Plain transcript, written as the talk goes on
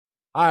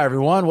Hi,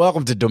 everyone.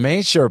 Welcome to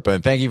Domain Sherpa,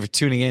 and thank you for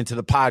tuning in to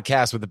the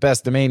podcast with the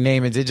best domain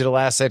name and digital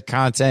asset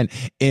content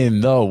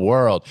in the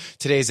world.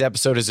 Today's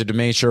episode is a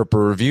Domain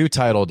Sherpa review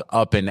titled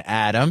Up and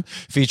Adam,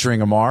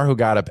 featuring Ammar, who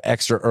got up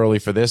extra early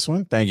for this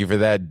one. Thank you for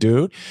that,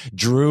 dude.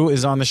 Drew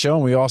is on the show,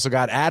 and we also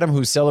got Adam,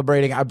 who's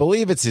celebrating, I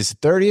believe it's his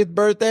 30th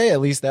birthday. At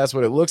least that's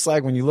what it looks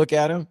like when you look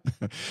at him.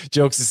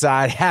 Jokes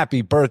aside,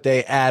 happy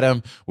birthday,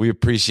 Adam. We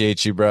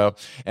appreciate you, bro.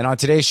 And on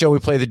today's show, we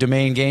play the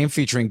domain game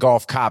featuring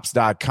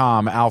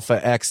golfcops.com,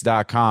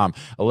 alphax.com,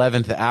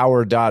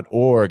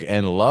 11thhour.org,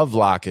 and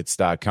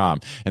lovelockets.com.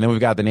 And then we've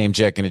got the Name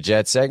Jet and a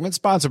Jet segment,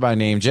 sponsored by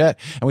NameJet.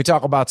 And we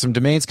talk about some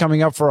domains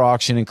coming up for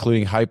auction,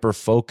 including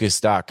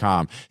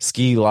hyperfocus.com,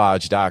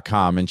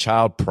 skilodge.com, and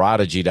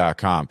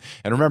childprodigy.com.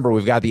 And remember,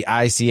 we've got the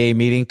ICA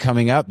meeting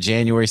coming up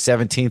January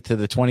 17th to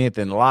the 20th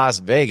in Las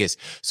Vegas.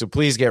 So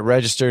please get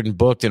registered and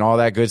booked and all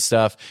that good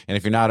stuff. And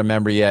if you're not a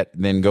member yet,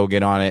 then go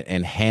get on it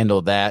and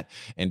handle that.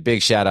 And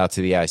big shout out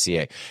to the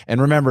ICA.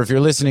 And remember, if you're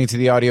listening to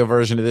the audio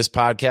version of this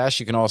podcast,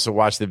 you can also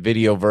watch the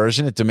video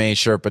version at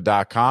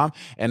DomainSherpa.com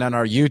and on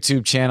our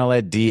YouTube channel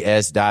at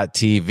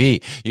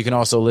ds.tv. You can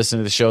also listen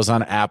to the shows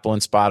on Apple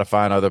and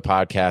Spotify and other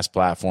podcast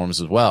platforms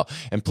as well.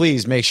 And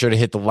please make sure to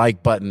hit the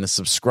like button, the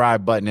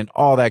subscribe button, and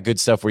all that good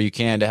stuff where you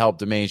can to help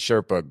Domain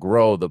Sherpa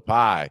grow the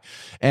pie.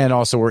 And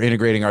also, we're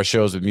integrating our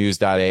shows with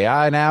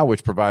Muse.ai now,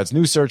 which provides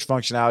new search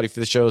functionality for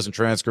the shows and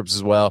transcripts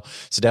as well.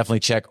 So definitely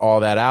check all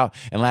that out.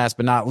 And last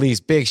but not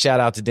least, big shout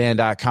out to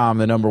Dan.com,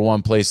 the number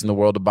one place in the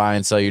world to buy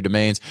and sell your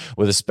domains,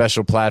 with a special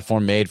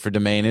platform made for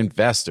domain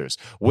investors.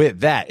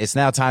 With that, it's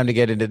now time to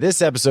get into this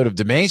episode of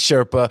Domain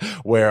Sherpa,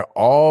 where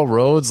all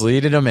roads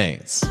lead to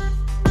domains.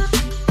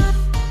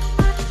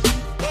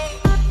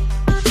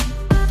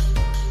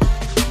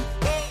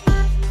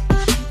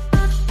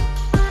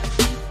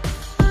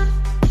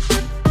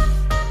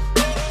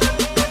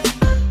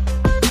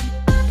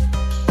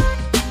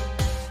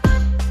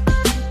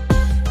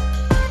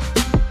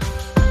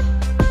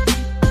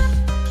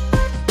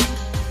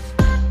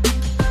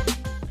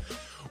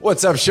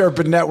 What's up,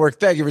 Sherpa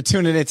Network? Thank you for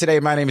tuning in today.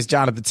 My name is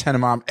Jonathan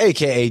Tenenbaum,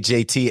 a.k.a.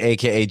 JT,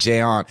 a.k.a.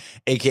 Jayon,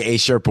 a.k.a.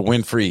 Sherpa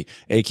Winfrey,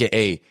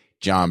 a.k.a.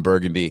 John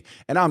Burgundy.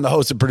 And I'm the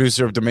host and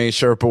producer of Domain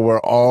Sherpa,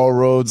 where all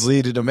roads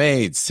lead to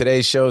domains.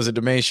 Today's show is a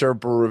Domain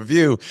Sherpa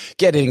review,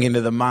 getting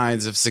into the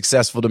minds of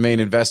successful domain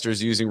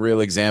investors using real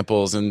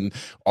examples and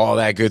all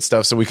that good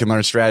stuff so we can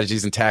learn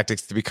strategies and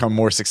tactics to become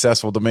more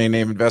successful domain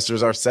name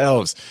investors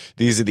ourselves.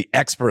 These are the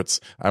experts.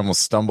 I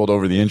almost stumbled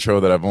over the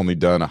intro that I've only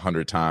done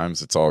 100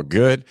 times. It's all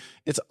good.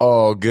 It's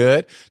all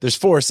good. There's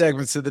 4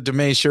 segments to the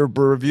Domain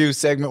Sherpa review.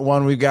 Segment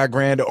 1, we've got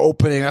grand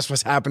opening. That's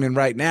what's happening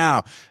right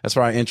now. That's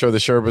where I intro the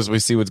Sherpas. We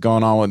see what's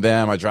going on with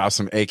them. I drop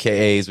some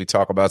AKAs. We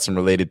talk about some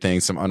related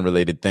things, some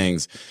unrelated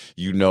things.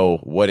 You know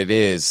what it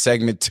is.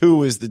 Segment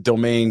 2 is the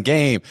domain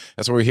game.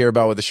 That's where we hear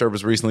about what the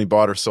Sherpas recently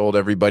bought or sold.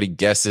 Everybody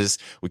guesses.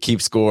 We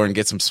keep score and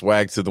get some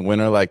swag to the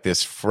winner, like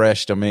this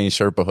fresh Domain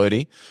Sherpa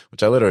hoodie,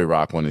 which I literally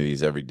rock one of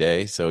these every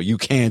day. So you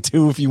can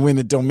too if you win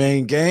the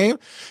domain game.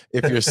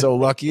 If you're so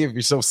lucky, if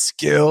you're so skilled.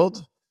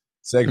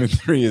 Segment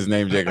 3 is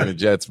Name Jet and a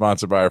Jet,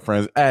 sponsored by our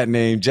friends at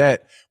NameJet.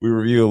 We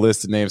review a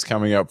list of names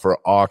coming up for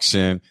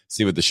auction,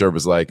 see what the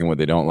Sherpas like and what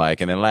they don't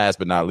like. And then last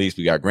but not least,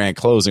 we got grand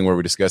closing, where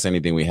we discuss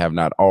anything we have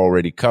not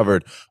already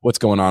covered, what's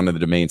going on in the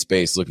domain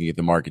space, looking at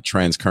the market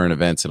trends, current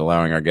events, and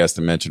allowing our guests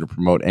to mention or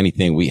promote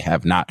anything we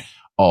have not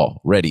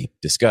already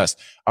discussed.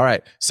 All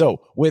right.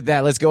 So with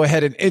that, let's go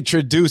ahead and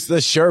introduce the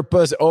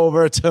Sherpas.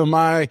 Over to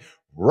my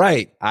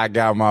right, I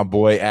got my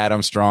boy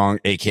Adam Strong,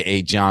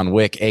 a.k.a. John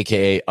Wick,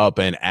 a.k.a. Up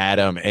and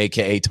Adam,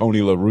 a.k.a.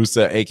 Tony La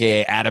Russa,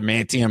 a.k.a.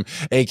 Adamantium,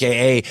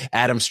 a.k.a.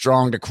 Adam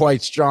Strong, the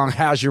quite strong.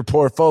 How's your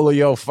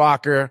portfolio,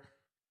 Fokker?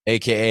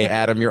 A.k.a.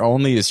 Adam, you're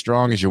only as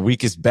strong as your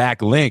weakest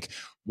back link.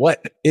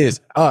 What is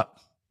up?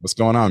 What's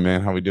going on,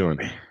 man? How we doing?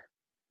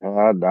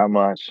 Not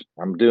much.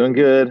 I'm doing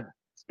good.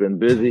 It's been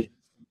busy.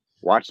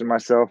 Watching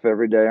myself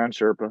every day on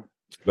Sherpa.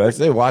 Let's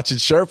say watching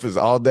Sherpas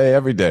all day,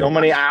 every day. So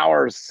many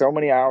hours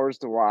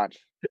to watch.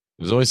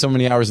 There's only so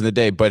many hours in the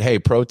day, but hey,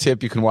 pro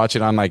tip, you can watch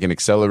it on like an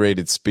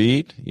accelerated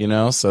speed,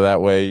 so that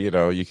way,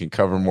 you can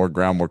cover more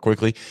ground more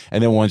quickly.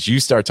 And then once you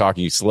start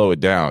talking, you slow it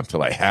down to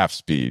like half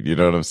speed. You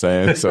know what I'm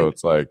saying? So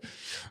it's like,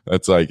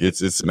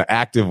 it's an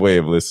active way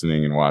of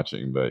listening and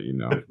watching, but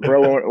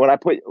Bro, when I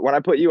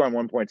put you on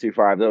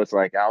 1.25 though, it's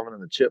like Alvin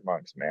and the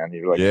Chipmunks, man.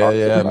 You're like,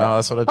 no,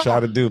 that's what I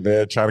try to do,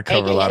 man. Try to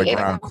cover a lot of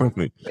ground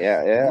quickly.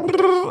 Yeah.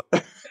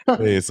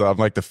 Hey, so I'm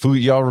like the food.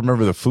 Y'all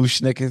remember the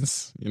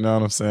Fooshnickens? You know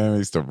what I'm saying? I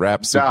used to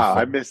rap. Nah,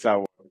 I missed that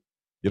one.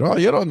 You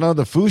don't know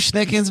the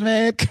Fooshnickens,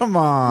 man? Come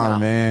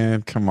on,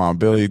 man. Come on,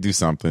 Billy. Do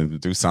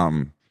something.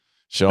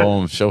 Show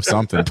them. Show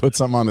something. Put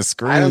something on the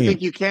screen. I don't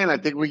think you can. I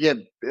think we get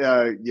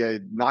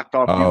knocked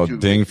off. Oh, YouTube.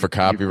 ding for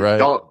copyright.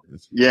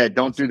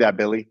 Don't do that,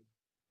 Billy.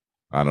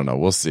 I don't know.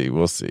 We'll see.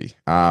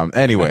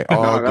 Anyway,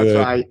 all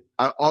good.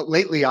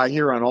 Lately, I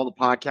hear on all the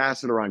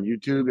podcasts that are on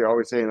YouTube, they're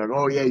always saying like,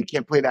 "Oh yeah, you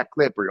can't play that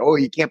clip," or "Oh,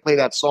 you can't play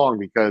that song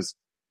because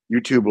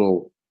YouTube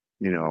will,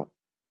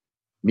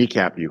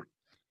 kneecap you."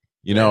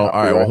 You know,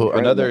 all right. Well,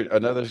 Copyright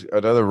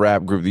another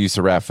rap group that used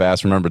to rap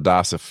fast. Remember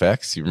DOS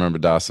Effects? You remember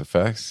DOS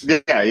Effects? Yeah.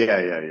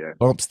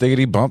 Bump,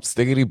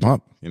 stiggity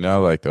bump. You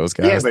know, like those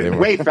guys. Yeah, but they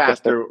way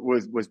faster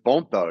was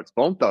Bone Thugs.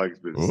 Bone Thugs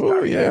was.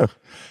 Oh yeah.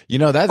 You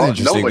know, that's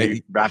interesting.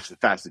 Nobody raps as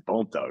fast as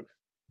Bone Thugs.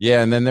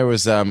 Yeah, and then there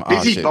was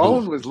Busy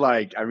Bone was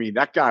like. I mean,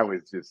 that guy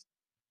was just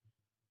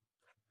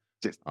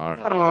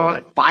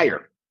like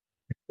fire.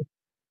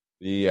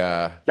 The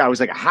guy was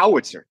like a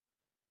howitzer.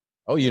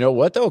 Oh, you know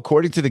what though?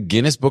 According to the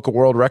Guinness Book of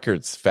World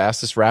Records,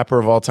 fastest rapper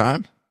of all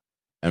time,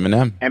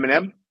 Eminem.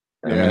 Eminem.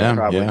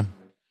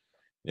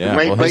 Yeah.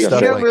 Well, he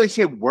don't really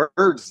say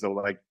words though.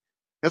 Like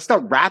he'll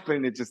start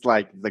rapping, it's just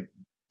like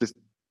just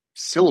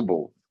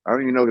syllable. I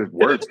don't even know there's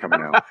words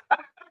coming out.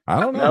 I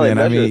don't know, man.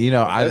 I mean, you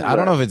know, I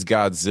don't know if it's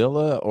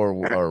Godzilla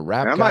or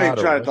rap. I'm not even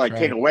trying to like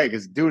take away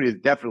because dude is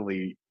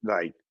definitely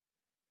like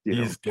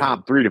he's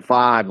top 3 to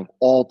 5 of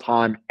all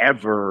time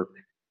ever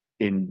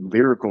in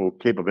lyrical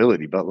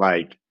capability, but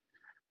like.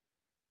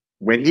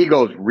 When he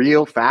goes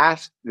real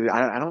fast,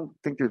 I don't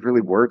think there's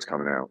really words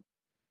coming out.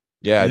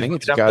 Yeah, I think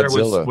it's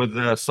Godzilla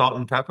with Salt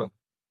and Pepper.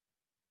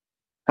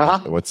 Huh?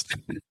 What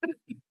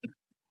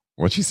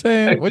you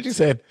saying? What you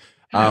saying?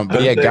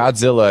 But yeah,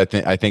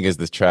 Godzilla. I think is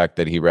the track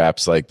that he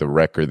raps like the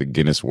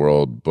Guinness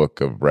World Book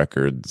of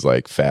Records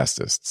like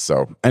fastest.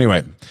 So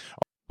anyway,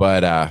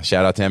 but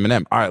shout out to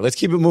Eminem. All right, let's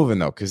keep it moving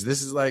though, because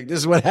this is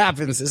what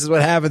happens. This is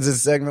what happens in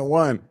segment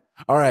 1.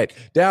 All right,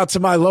 down to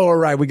my lower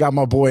right, we got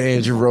my boy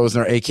Andrew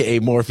Rosner,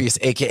 a.k.a. Morpheus,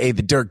 a.k.a.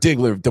 the Dirk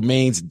Diggler of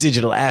Domains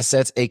Digital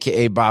Assets,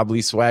 a.k.a. Bob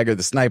Lee Swagger,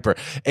 the Sniper,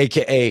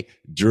 a.k.a.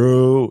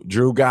 Drew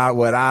got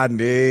what I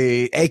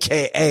need,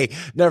 a.k.a.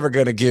 Never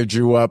Gonna Give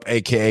Drew Up,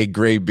 a.k.a.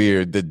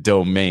 Graybeard, the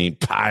Domain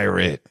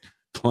Pirate,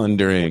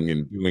 plundering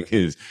and doing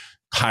his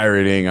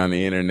pirating on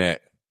the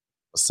internet.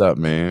 What's up,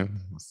 man?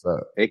 What's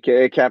up?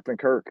 A.k.a. Captain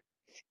Kirk.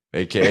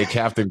 A.k.a.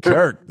 Captain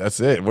Kirk. That's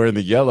it. We're in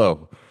the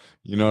yellow.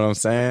 You know what I'm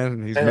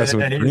saying? He's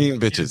messing with green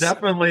bitches. He's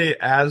definitely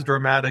as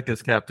dramatic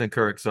as Captain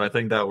Kirk, so I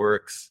think that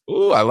works.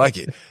 Ooh, I like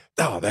it.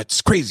 Oh,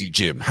 that's crazy,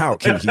 Jim. How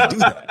can he do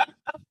that?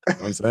 You know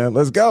what I'm saying?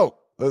 Let's go,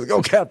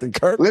 Captain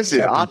Kirk. Listen,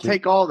 Captain I'll Kirk.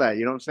 take all that.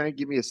 You know what I'm saying?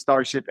 Give me a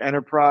Starship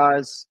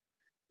Enterprise.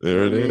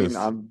 There it is.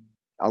 I'll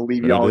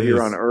leave y'all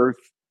here on Earth.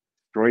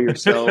 Destroy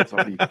yourselves.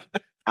 I'll be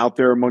out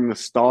there among the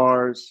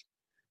stars.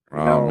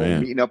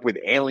 Man. Meeting up with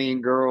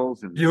alien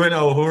girls. You and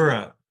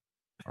Uhura.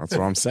 That's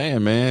what I'm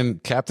saying, man.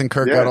 Captain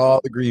Kirk got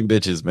all the green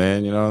bitches,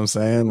 man. You know what I'm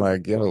saying?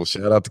 Like,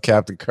 shout out to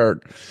Captain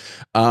Kirk.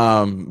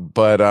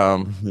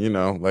 You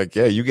know, like,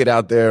 yeah, you get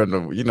out there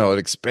and, it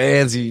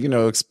expands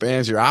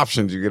expands your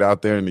options. You get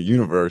out there in the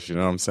universe. You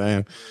know what I'm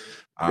saying?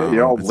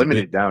 You're all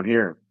limited down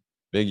here.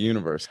 Big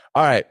universe.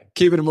 All right,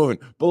 keeping it moving.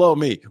 Below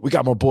me, we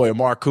got my boy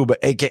Ammar Kuba,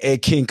 a.k.a.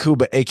 King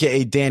Kuba,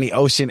 a.k.a. Danny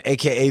Ocean,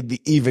 a.k.a. the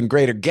even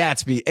greater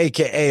Gatsby,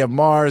 a.k.a.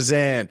 Ammar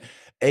Zan,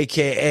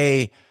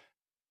 a.k.a.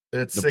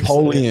 It's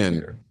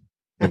Napoleon.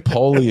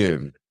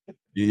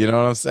 You know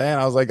what I'm saying?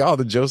 I was like,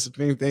 the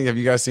Josephine thing. Have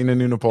you guys seen the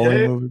new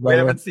Napoleon movie? We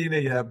haven't seen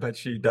it yet, but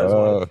she does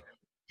one.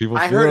 People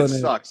I heard it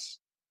sucks.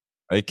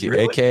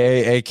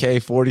 AKA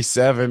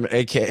AK-47,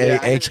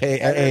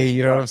 AKA,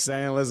 you know what I'm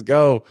saying? Let's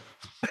go.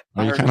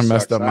 You kind of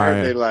messed up my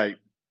head. I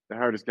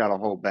heard it's got a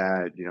whole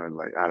bad, I don't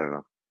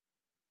know.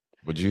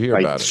 What'd you hear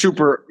about it?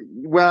 Super,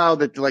 well,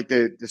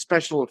 the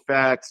special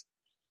effects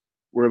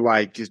were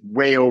like just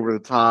way over the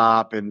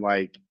top and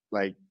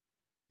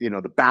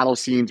the battle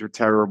scenes were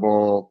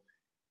terrible,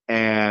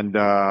 and dude,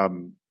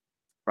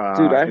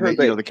 I heard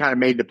they kind of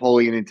made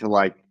Napoleon into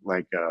like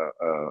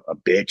a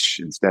bitch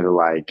instead of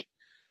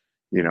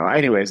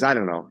Anyways, I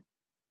don't know.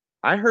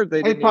 I heard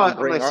they didn't even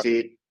bring.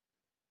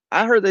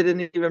 I heard they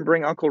didn't even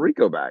bring Uncle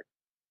Rico back.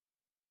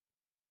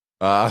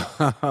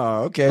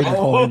 Okay,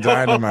 Napoleon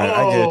Dynamite.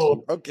 I get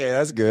you. Okay,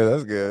 that's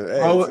good.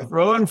 Hey,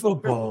 throwing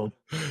football.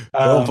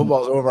 Throwing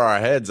footballs over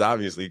our heads,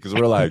 obviously, because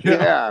we're like,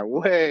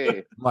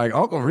 way. Like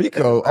Uncle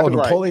Rico.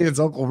 Napoleon's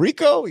Uncle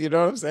Rico. You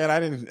know what I'm saying? I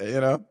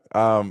didn't,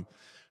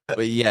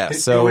 But yeah,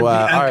 so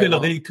Uncle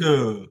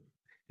Rico.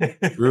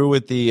 Drew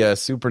with the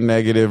super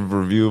negative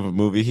review of a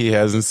movie he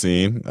hasn't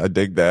seen. I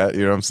dig that.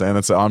 You know what I'm saying?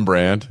 It's on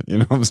brand. You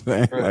know what I'm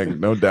saying? Like,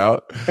 no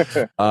doubt.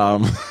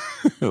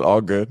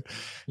 All good.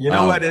 You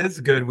know what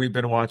is good we've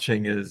been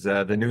watching is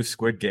the new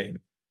Squid Game.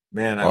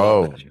 Man, I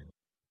love that.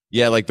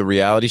 Yeah, like the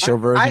reality show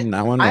version.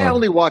 That one. I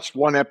only watched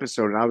one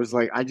episode, and I was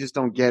like, I just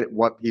don't get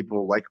what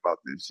people like about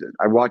this shit.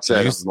 I watched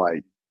that. I was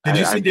like, did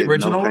you see the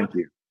original one? Thank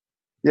you.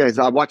 Yes,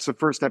 I watched the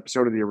first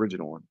episode of the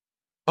original one.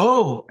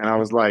 Oh, and I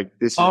was like,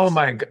 "This is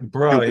my god,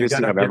 bro! the biggest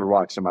thing I've ever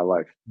watched in my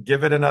life."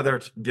 Give it another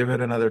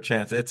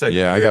chance. It's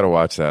I got to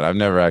watch that. I've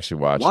never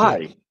actually watched it.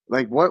 Why?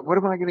 Like, what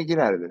am I going to get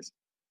out of this?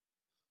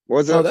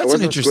 That's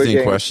an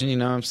interesting question. You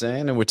know what I'm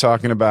saying? And we're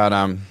talking about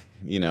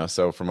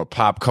so from a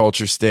pop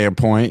culture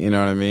standpoint, you know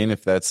what I mean?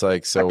 If that's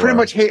like so, I pretty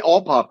much hate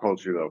all pop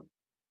culture, though.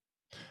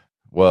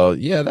 Well,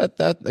 yeah,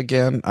 that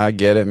again, I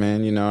get it,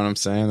 man. You know what I'm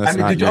saying? That's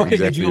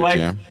did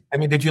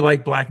you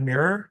like Black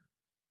Mirror?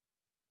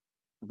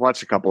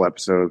 Watch a couple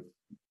episodes.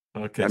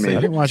 Okay, I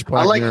didn't watch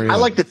Black Mirror. I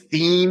like the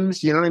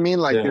themes. You know what I mean?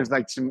 Like there's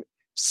like some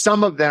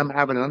some of them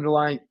have an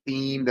underlying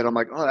theme that I'm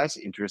like, oh, that's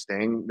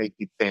interesting. Make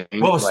you think.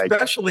 Well,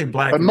 especially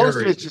Black but Mirror most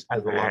of it's just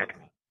has a lot.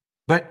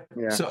 But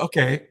yeah. so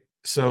okay.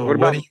 So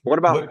what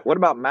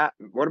about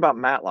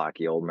Matlock,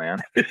 you old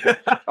man? Oh,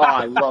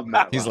 I love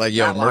Matlock. He's like,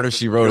 yo, Matlock Murder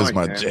She Wrote is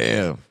my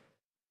jam.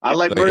 I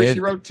like Murder She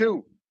Wrote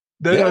too.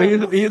 No,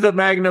 he's a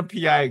Magnum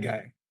PI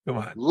guy. Come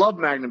on. Love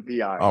Magnum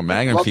PI. Oh,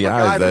 Magnum PI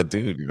MacGyver. is that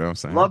dude. You know what I'm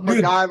saying? Love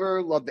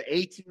MacGyver. Love the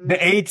A-Team.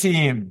 The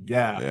A-Team.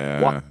 Yeah.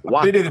 Yeah.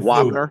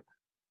 Wapner.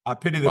 I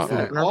pity the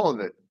fool. All of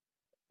it.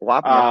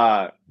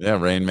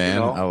 Yeah, Rain Man. You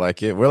know? I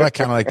like it. We're like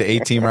kind of like the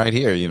A-Team right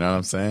here. You know what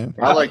I'm saying?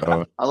 I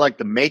like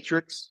the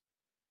Matrix,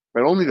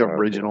 but only the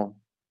original.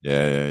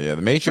 Yeah.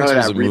 The Matrix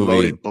was a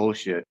movie.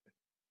 Bullshit.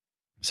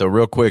 So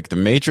real quick, The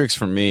Matrix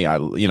for me,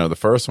 the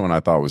first one I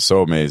thought was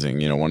so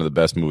amazing. One of the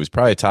best movies,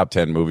 probably a top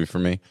 10 movie for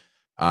me.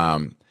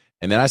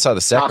 And then I saw the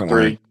second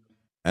one,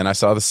 and I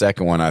thought the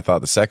second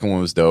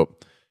one was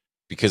dope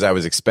because I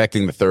was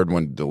expecting the third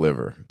one to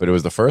deliver. But it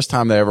was the first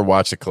time that I ever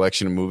watched a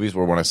collection of movies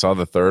where when I saw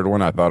the third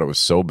one, I thought it was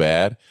so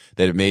bad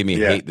that it made me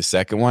hate the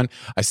second one.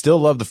 I still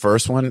love the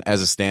first one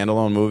as a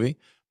standalone movie,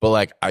 but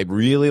like I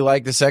really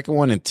liked the second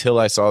one until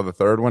I saw the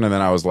third one, and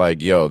then I was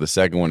like, yo, the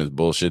second one is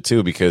bullshit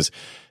too, because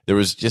it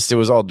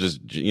was all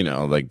just,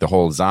 like the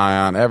whole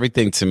Zion,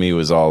 everything to me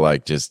was all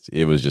like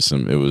it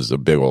was a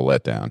big old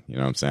letdown. You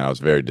know what I'm saying? I was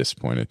very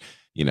disappointed,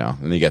 and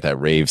then you got that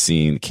rave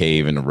scene, the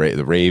cave and the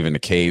rave in the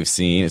cave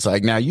scene. It's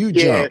like, now you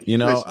jump, you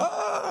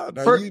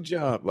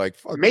jump. Like,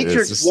 fuck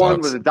Matrix this 1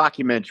 sucks. was a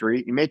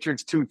documentary.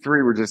 Matrix 2,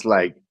 3 were just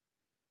like,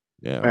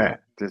 yeah,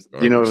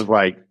 it was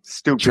like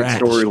stupid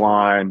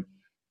storyline.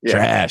 Yeah.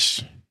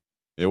 Trash.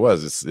 It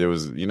was,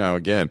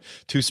 again,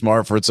 too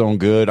smart for its own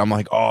good. I'm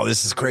like, oh,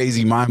 this is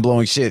crazy,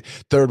 mind-blowing shit.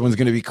 Third one's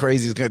going to be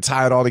crazy. It's going to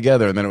tie it all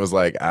together. And then it was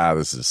like,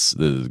 this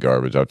is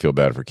garbage. I feel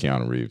bad for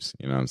Keanu Reeves.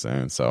 You know what I'm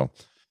saying? So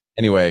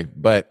anyway,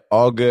 but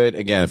all good.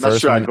 Again, I'm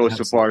not sure I'd go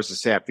so far as to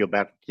say I feel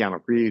bad for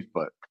Keanu Reeves,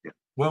 but yeah.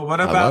 Well, what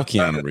I love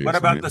Keanu Reeves, what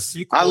about man. the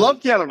sequel? I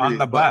love Keanu Reeves on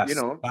the bus.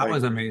 That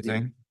was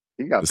amazing.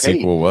 He got the paid.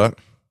 sequel, what?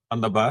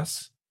 On the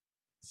bus.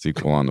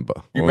 Sequel on the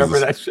bus. You remember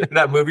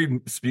that movie,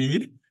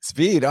 Speed?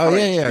 Speed. Oh,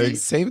 yeah. Speed.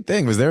 Same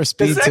thing. Was there a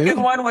Speed too? The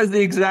second one was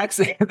the exact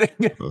same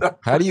thing.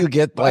 How do you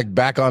get like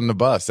back on the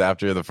bus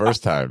after the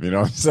first time? You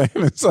know what I'm saying?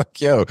 It's like,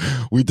 yo,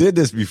 we did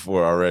this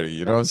before already.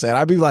 You know what I'm saying?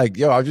 I'd be like,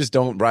 yo, I just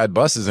don't ride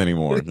buses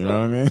anymore. You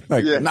know what I mean?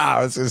 Like,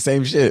 nah, it's the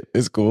same shit.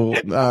 It's cool.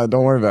 Nah,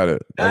 don't worry about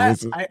it. I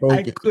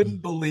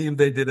couldn't believe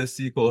they did a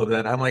sequel of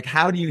that. I'm like,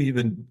 how do you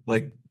even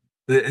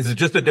is it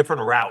just a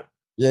different route?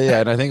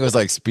 Yeah, and I think it was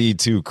like Speed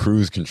 2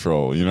 Cruise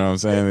Control. You know what I'm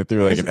saying? They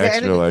threw like an extra. At the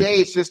end of the day,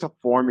 it's just a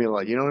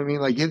formula. You know what I mean?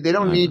 Like they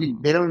don't need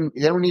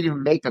to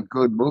make a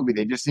good movie.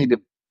 They just need to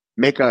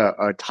make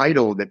a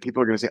title that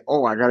people are going to say,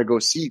 "Oh, I got to go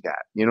see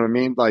that." You know what I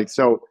mean? Like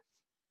so,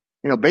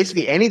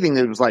 basically anything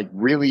that was like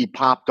really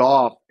popped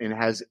off and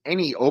has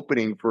any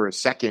opening for a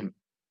second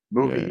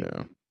movie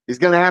is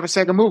going to have a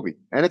second movie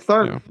and a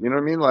third. Yeah. You know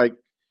what I mean? Like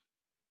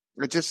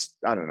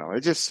I don't know.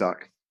 It just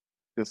sucks.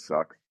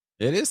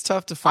 It is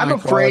tough to find.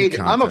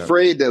 I'm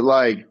afraid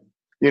that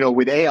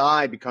with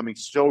AI becoming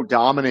so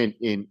dominant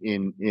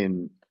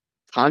in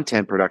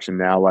content production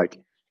now,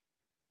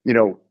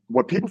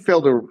 what people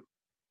fail to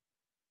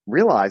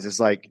realize is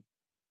like,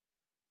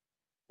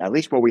 at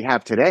least what we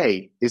have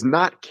today is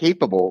not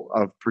capable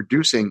of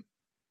producing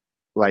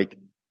like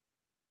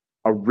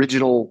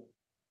original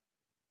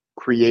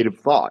creative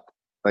thought.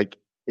 Like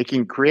it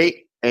can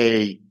create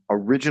a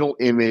original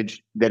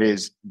image that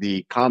is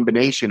the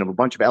combination of a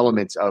bunch of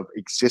elements of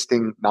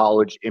existing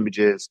knowledge,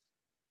 images,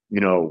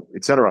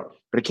 etc.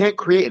 But it can't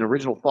create an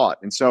original thought.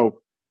 And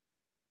so,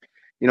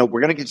 we're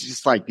going to get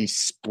just like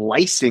these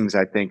splicings,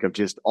 I think, of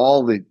just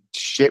all the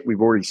shit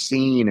we've already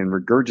seen and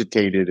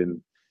regurgitated.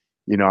 And,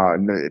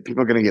 and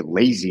people are going to get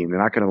lazy and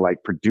they're not going to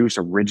like produce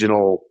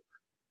original,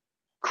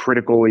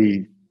 critical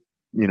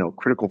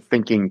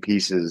thinking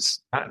pieces.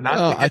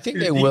 I think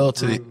they will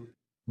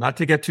Not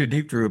to get too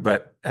deep, Drew,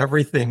 but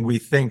everything we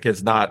think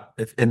is not,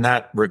 in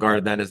that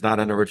regard, then is not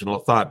an original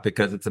thought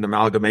because it's an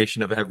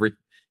amalgamation of every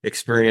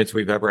experience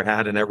we've ever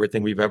had and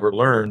everything we've ever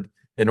learned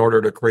in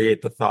order to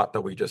create the thought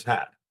that we just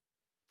had.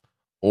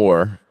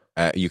 Or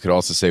you could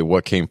also say,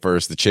 what came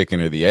first, the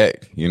chicken or the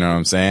egg? You know what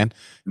I'm saying?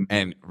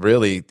 And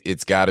really,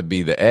 it's got to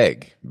be the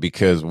egg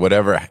because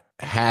whatever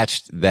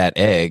hatched that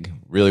egg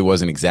really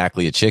wasn't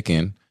exactly a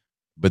chicken.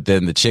 But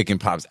then the chicken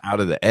pops out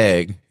of the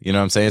egg. You know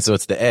what I'm saying? So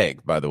it's the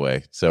egg, by the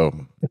way.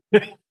 So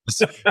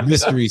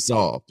mystery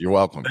solved. You're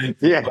welcome.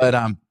 Yeah. But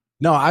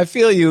no, I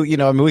feel you.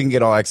 I mean, we can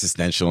get all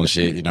existential and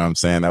shit. You know what I'm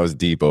saying? That was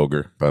deep,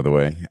 Ogre, by the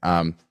way.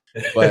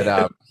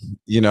 But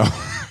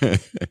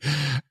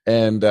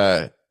and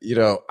I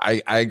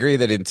agree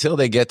that until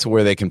they get to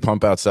where they can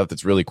pump out stuff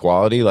that's really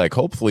quality, like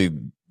hopefully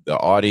the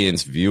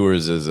audience,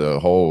 viewers as a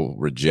whole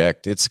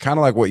reject. It's kind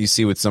of like what you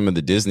see with some of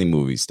the Disney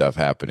movie stuff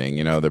happening.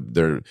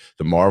 They're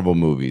the Marvel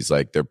movies,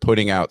 like they're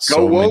putting out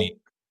many.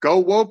 Go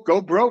woke,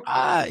 go broke.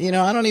 I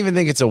don't even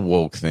think it's a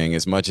woke thing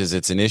as much as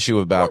it's an issue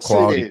about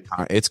quality.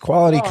 It's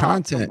quality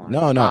content.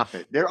 No.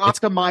 They're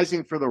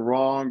optimizing for the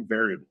wrong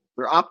variable.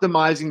 They're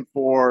optimizing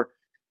for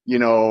you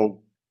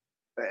know,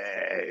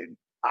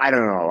 I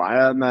don't know.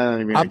 I'm not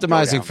even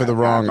optimizing for the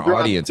wrong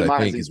audience. I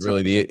think is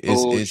really the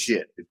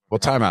bullshit. Well,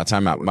 time out.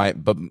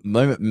 But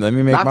let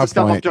me make not my the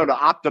stuff point. I'm trying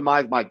to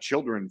optimize my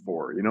children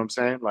for. You know what I'm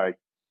saying? Like,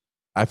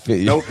 I feel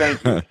you. No,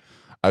 thank you.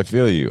 I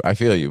feel you.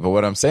 But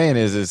what I'm saying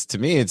is to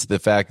me, it's the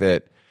fact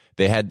that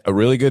they had a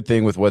really good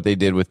thing with what they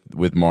did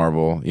with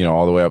Marvel, you know,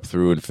 all the way up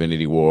through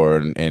Infinity War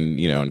and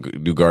you know,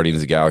 New Guardians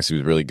of the Galaxy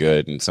was really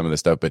good and some of the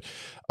stuff. But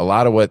a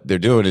lot of what they're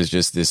doing is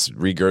just this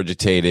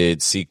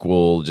regurgitated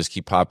sequel, just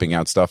keep popping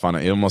out stuff on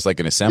it, almost like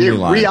an assembly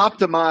line.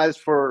 Re-optimized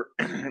for,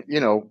 you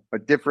know, a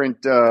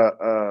different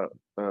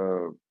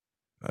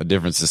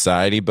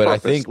society. But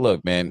purpose. I think,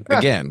 look, man,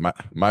 again,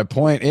 my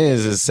point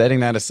is setting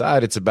that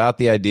aside, it's about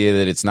the idea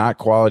that it's not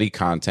quality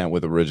content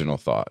with original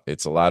thought.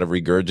 It's a lot of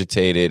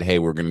regurgitated, hey,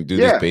 we're going to do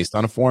this based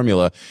on a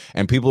formula.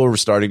 And people are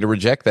starting to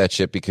reject that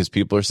shit because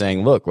people are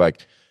saying, look,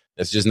 like,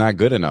 that's just not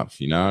good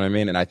enough. You know what I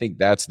mean? And I think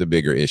that's the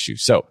bigger issue.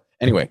 So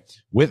anyway,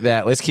 with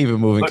that, let's keep it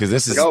moving because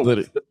this is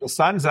the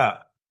sun's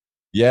out.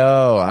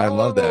 Yo, I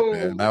love that,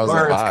 man. That was a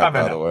vibe,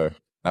 by the way.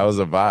 That was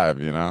a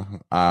vibe, you know?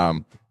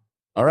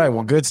 All right,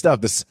 well, good stuff.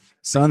 The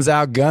sun's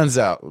out, guns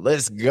out.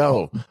 Let's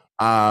go.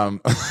 Yeah.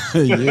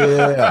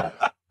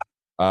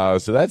 So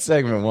that's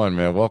segment 1,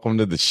 man. Welcome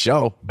to the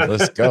show.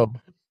 Let's go.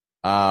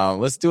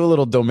 Let's do a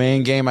little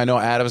domain game. I know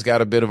Adam's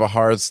got a bit of a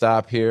hard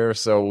stop here,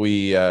 so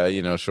we,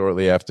 you know,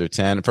 shortly after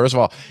 10. First of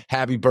all,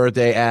 happy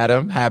birthday,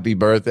 Adam. Happy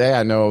birthday.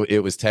 I know it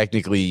was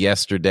technically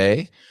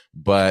yesterday,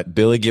 but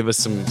Billy, give us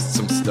some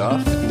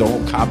stuff.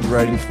 Don't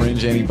copyright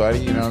infringe anybody.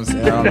 You know what I'm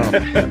saying? I don't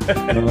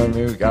know. You know what I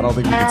mean? I don't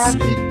think we can see.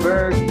 Happy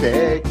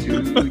birthday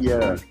to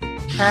you.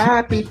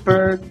 Happy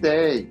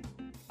birthday.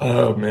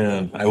 Oh,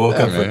 man. I woke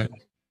up man.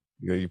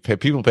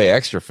 People pay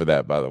extra for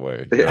that, by the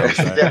way. You know what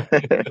I'm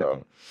saying?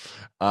 So,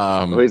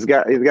 well, he's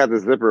got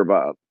the zipper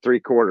about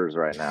 3/4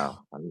 right now.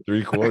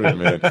 3/4,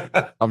 man.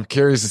 I'm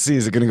curious to see,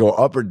 is it going to go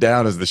up or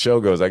down as the show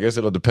goes? I guess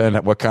it'll depend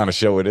on what kind of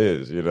show it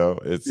is. You know,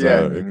 it's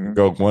it can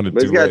go one to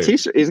two.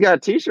 He's got a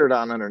t-shirt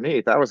on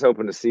underneath. I was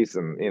hoping to see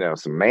some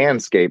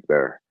Manscaped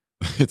there.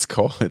 It's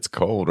cold. It's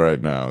cold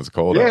right now. It's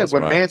cold. Yeah,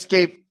 when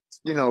Manscaped,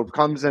 you know,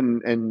 comes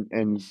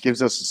and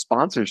gives us a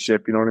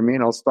sponsorship, you know what I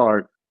mean? I'll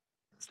start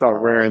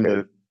wearing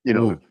the, you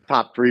know,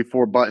 top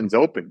 3-4 buttons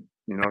open.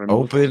 You know what I mean?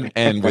 Open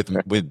and with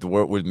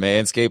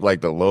Manscaped,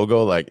 like the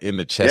logo, like in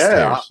the chest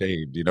hair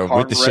shaved, you know,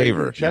 with the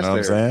shaver. You know what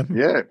I'm saying?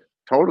 Yeah,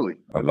 totally.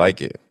 I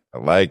like it.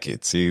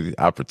 See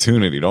the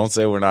opportunity. Don't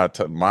say we're not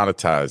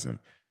monetizing.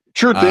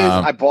 Truth is,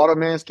 I bought a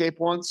Manscaped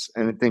once,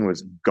 and the thing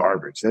was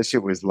garbage. That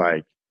shit was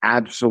like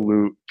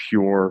absolute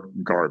pure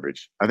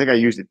garbage. I think I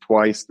used it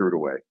twice, threw it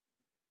away.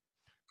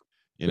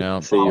 You know,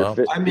 I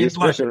mean,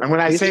 and when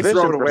I say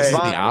throw it away, it's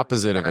the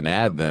opposite of an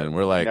ad. Then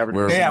we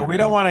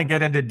don't want to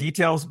get into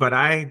details, but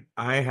I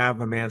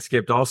have a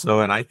Manscaped also,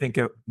 and I think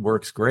it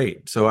works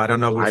great. So I don't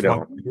know which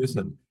one you're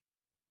using.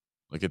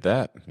 Look at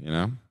that, you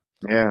know.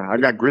 Yeah, I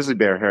got grizzly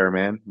bear hair,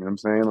 man. You know what I'm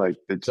saying? Like,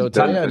 so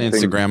tell you on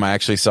Instagram, I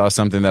actually saw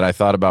something that I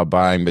thought about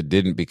buying but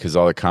didn't because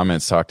all the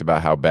comments talked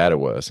about how bad it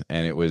was,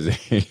 and it was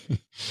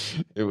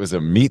it was a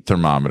meat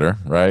thermometer,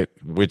 right?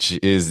 Which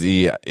is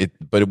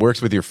but it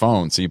works with your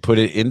phone, so you put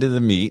it into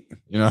the meat.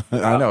 You know,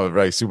 I know,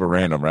 right? Super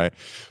random, right?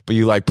 But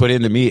you like put it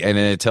in the meat, and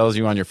then it tells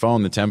you on your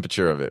phone the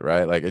temperature of it,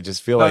 right? Like, I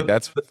just feel like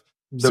that's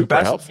the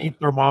best meat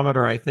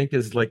thermometer, I think,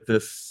 is like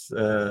this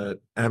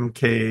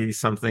MK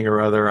something or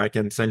other. I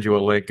can send you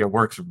a link. It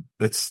works.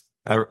 It's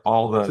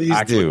all the. Please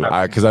do,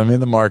 because I'm in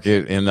the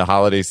market in the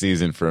holiday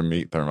season for a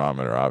meat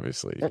thermometer.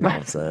 Obviously, you know what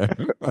I'm saying.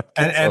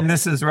 and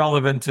this is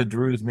relevant to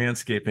Drew's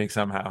manscaping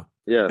somehow.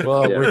 Yeah.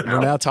 Well,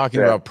 we're now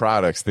talking about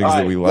products, things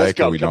that we like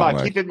or we don't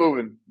like. Keep it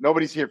moving.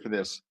 Nobody's here for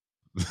this.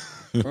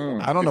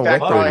 I don't know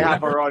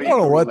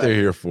what they're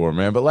here for,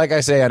 man. But like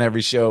I say on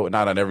every show,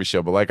 not on every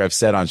show, but like I've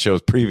said on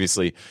shows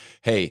previously,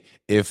 hey,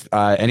 if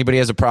anybody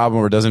has a problem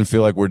or doesn't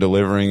feel like we're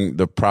delivering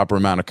the proper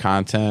amount of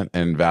content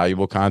and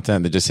valuable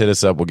content, then just hit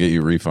us up. We'll get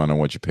you a refund on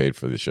what you paid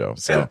for the show.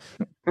 So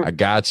I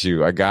got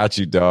you,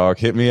 dog.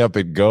 Hit me up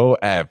at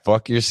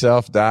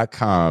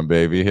go@fuckyourself.com,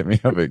 baby. Hit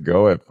me up at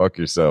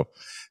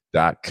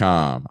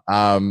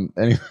go@fuckyourself.com.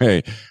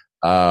 Anyway,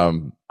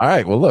 all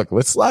right. Well, look,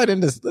 let's slide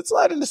into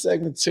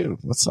segment 2.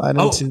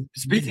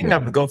 Speaking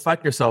of go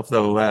fuck yourself,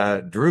 though,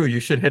 Drew, you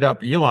should hit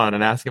up Elon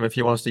and ask him if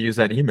he wants to use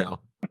that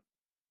email.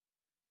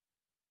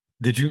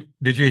 Did you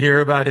hear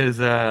about his?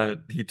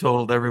 He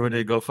told everybody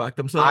to go fuck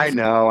themselves. I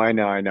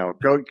know.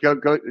 Go.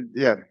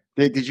 Yeah.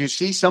 Did you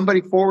see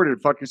somebody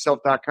forwarded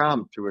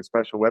fuckyourself.com to a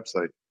special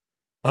website?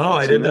 Oh,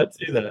 I did not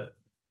see that.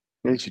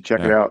 You should check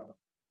it out.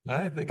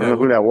 I think I don't know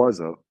who that was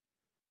though.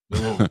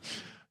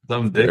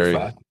 Some dick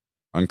fuck.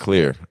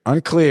 Unclear.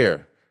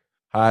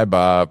 Hi,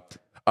 Bob.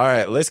 All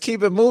right, let's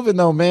keep it moving,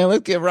 though, man.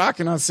 Let's get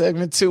rocking on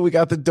segment 2. We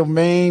got the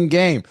domain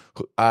game.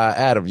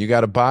 Adam, you got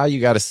to buy, you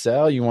got to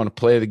sell, you want to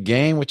play the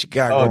game? What you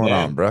got going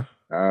on, bro?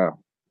 Yeah.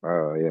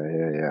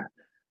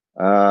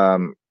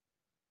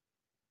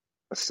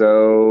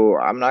 So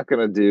I'm not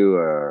gonna do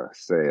a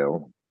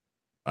sale.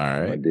 All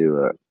right. I'm gonna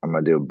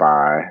do a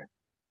buy.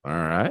 All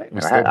right.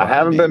 And I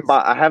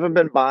haven't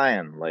been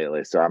buying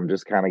lately, so I'm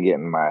just kind of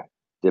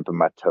dipping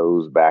my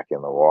toes back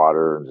in the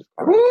water and just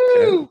kind of.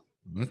 Woo!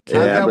 Okay.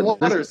 How's that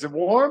water? Is it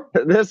warm?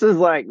 This is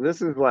like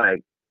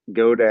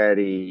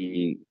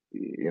GoDaddy,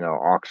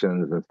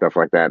 auctions and stuff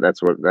like that.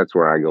 That's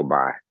where I go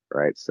buy,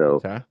 right?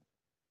 So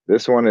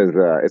this one is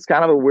it's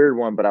kind of a weird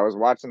one, but I was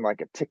watching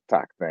like a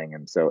TikTok thing,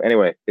 and so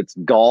anyway, it's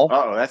golf.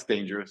 Oh, that's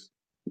dangerous.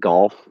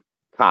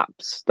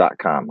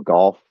 Golfcops.com.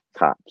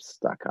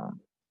 Golfcops.com.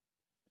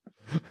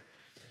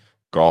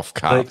 Golf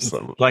cops.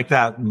 Like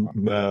that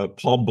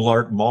Paul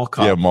Blart Mall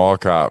Cop. Yeah, mall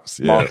cops.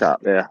 Yeah. Mall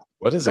cop, yeah.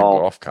 What is a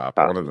golf cop?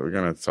 We're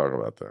going to talk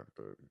about that.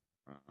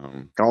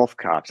 But, golf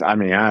cops. I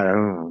mean, I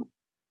don't know.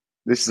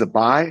 This is a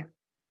buy?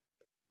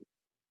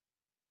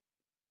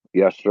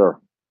 Yes, sir.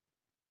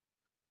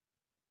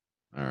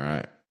 All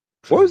right.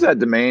 What was that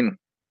domain?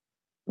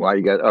 Why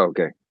you guys? Oh,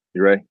 okay.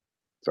 You ready?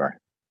 Sorry.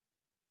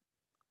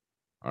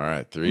 All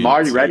right.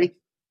 Mar, you ready?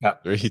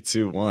 3,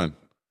 2, 1.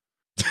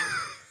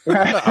 All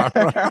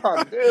right.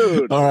 Oh,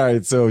 dude. All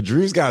right. So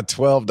Drew's got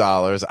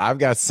 $12. I've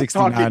got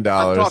 $69. I'm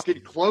talking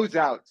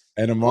closeouts.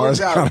 And Ammar's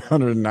got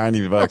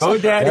 $190.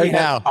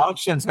 GoDaddy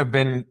auctions have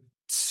been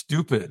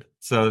stupid.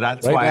 So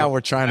that's why now we're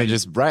trying to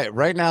just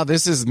right now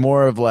this is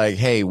more of like,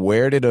 hey,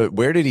 where did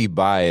he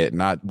buy it,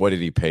 not what did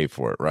he pay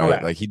for it, right?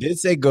 Correct. Like he did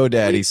say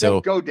GoDaddy,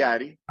 so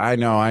GoDaddy. I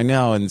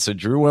know. And so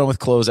Drew went with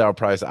closeout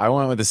price. I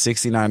went with the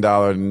 $69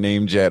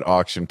 Namejet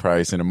auction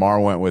price, and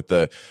Ammar went with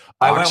the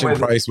auction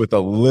price with a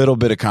little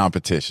bit of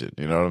competition.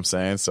 You know what I'm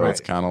saying? So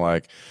it's kind of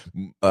like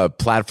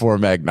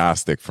platform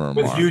agnostic for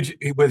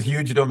Ammar. With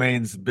huge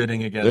domains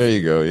bidding against. There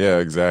you go. Yeah,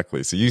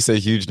 exactly. So you say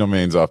huge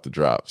domains off the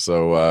drop.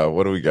 So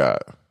what do we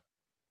got?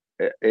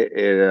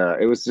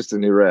 It was just a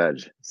new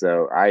reg,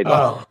 so I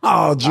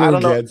Drew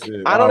gets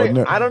it.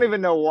 I don't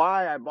even know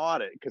why I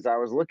bought it, because I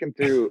was looking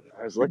through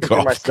my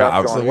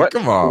stuff going, what,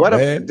 come on,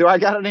 man. Do I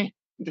got any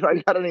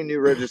new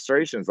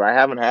registrations? I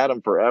haven't had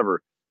them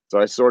forever, so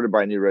I sorted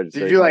by new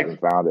registrations and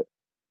found it.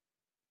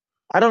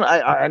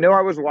 I know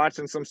I was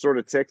watching some sort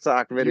of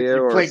TikTok video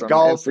you or played some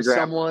golf Instagram. with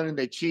someone and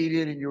they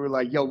cheated, and you were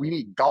like, "Yo, we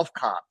need golf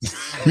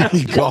cops."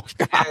 Golf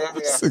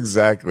cops,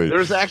 exactly.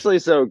 There's actually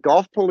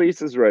Golf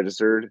Police is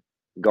registered.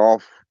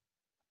 Golf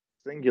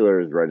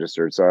Singular is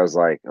registered, so I was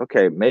like,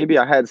 okay, maybe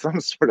I had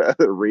some sort of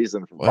other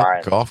reason for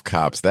buying golf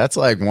cops. That's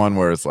like one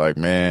where it's like,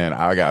 man,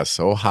 I got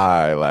so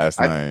high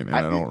last night, and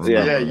I don't remember.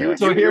 Yeah, you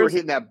were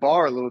hitting that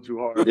bar a little too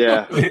hard.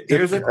 Yeah,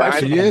 here's a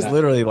question. He is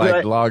literally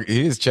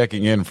he is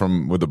checking in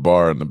with a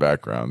bar in the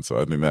background. So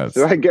I think that's.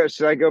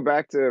 Should I go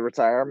back to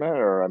retirement,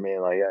 or I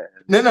mean, like,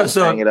 no.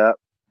 So hang it up.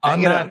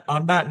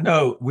 On that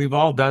note, we've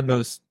all done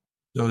those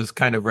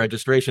kind of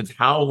registrations.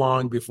 How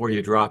long before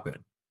you drop it?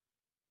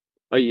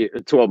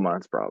 12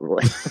 months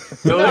probably.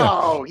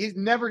 No, he's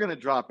never gonna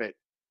drop it.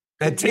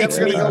 That takes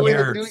me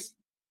years.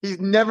 He's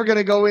never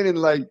gonna go in and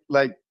like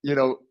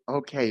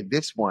okay,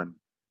 this one.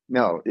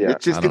 No,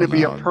 it's just gonna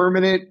be a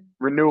permanent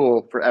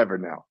renewal forever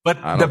now.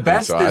 But the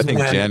best is I think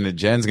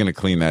Jen's gonna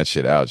clean that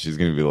shit out. She's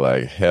gonna be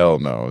like, hell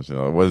no.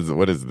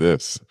 What is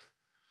this?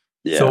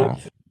 Yeah. So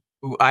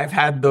I've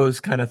had those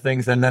kind of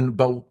things, and then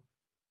the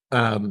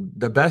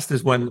best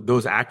is when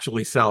those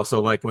actually sell. So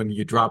like when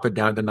you drop it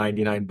down to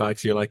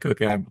 $99, you're like,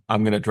 okay,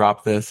 I'm going to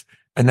drop this,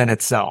 and then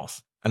it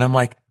sells. And I'm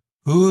like,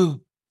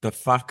 who the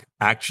fuck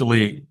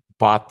actually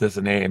bought this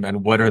name,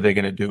 and what are they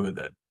going to do with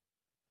it?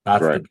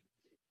 That's right.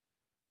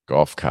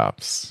 Golf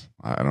cops.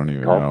 I don't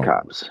even know. Golf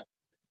cops.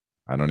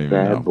 I don't even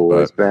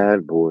know.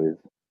 Bad boys.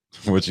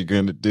 What you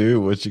gonna do?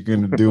 What you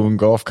gonna do when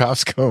golf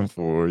cops come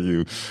for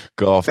you?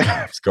 Golf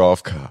cops.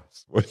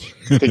 What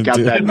you Take out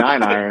that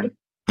 9-iron.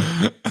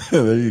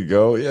 There you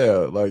go.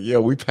 Yeah,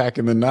 we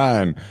packing the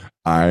 9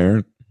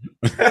 iron.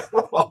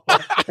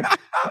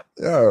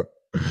 Yeah,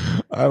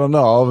 I don't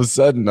know. All of a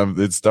sudden,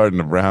 it's starting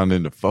to round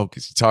into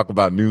focus. You talk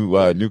about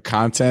new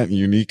content,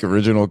 unique,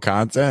 original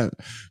content.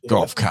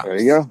 Golf cops. There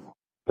you go.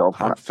 Golf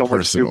cops. I'm so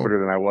much stupider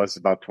than I was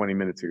about 20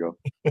 minutes ago.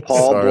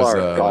 Paul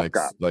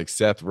Blart, like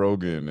Seth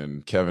Rogen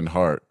and Kevin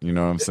Hart. You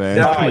know what I'm saying?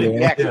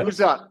 Yeah.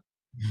 Who's up?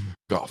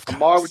 Golf cops.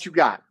 Ammar, what you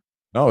got?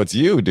 No, it's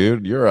you,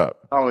 dude. You're up.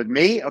 Oh, it's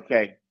me?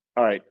 Okay.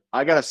 All right.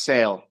 I got a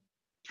sale.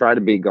 Try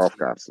to be golf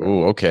cops.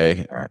 Oh,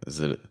 okay. Am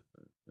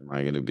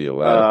I going to be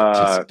allowed to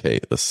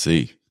participate? Let's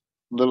see.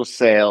 Little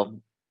sale.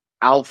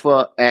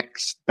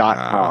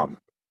 alphax.com.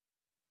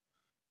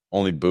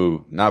 Only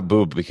boo. Not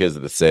boo because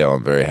of the sale.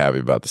 I'm very happy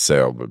about the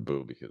sale, but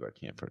boo because I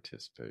can't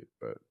participate.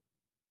 But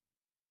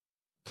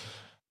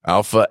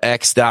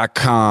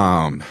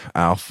alphax.com.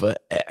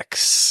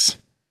 AlphaX.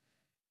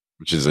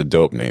 Which is a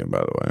dope name, by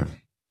the way.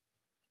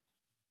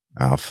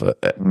 Alpha.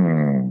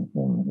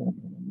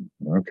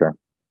 Okay.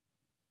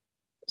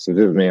 So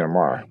this is me and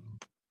Ammar.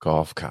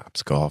 Golf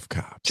cops.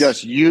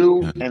 Just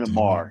you and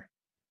Ammar.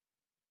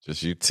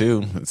 Just you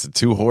two. It's a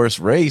 2-horse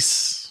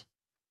race.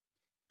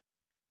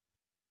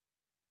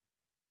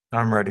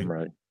 I'm ready.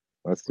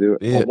 Let's do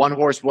it. Well, 1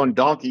 horse, 1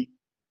 donkey.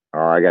 Oh,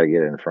 I got to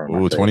get it in front of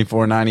my face.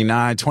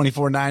 $24.99,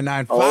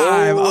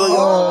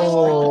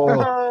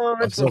 $24.995.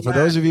 So for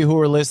those of you who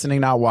are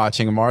listening, not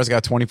watching, Ammar's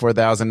got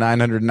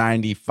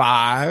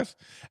 24,995.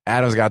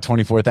 Adam's got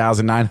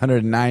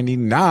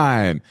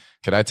 24,999.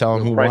 Could I tell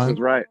him who Price won? is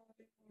right.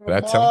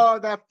 That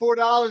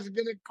 $4 is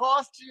going to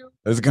cost you.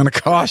 It's going to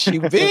cost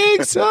you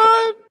big,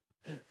 son.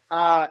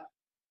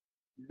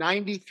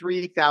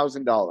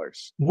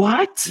 $93,000.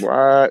 What?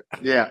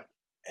 Yeah.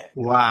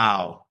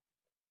 Wow.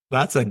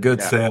 That's a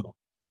good sale.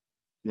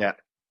 Yeah.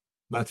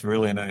 That's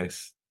really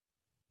nice.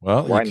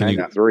 Well, can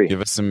you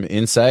give us some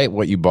insight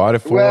what you bought it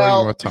for? Well,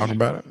 you want to talk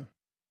about it?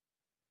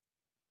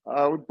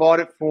 We bought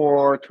it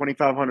for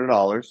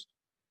 $2,500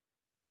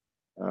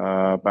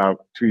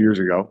 about 2 years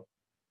ago.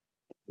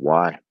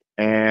 Why?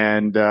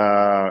 And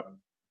I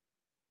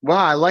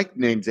like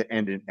names that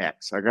end in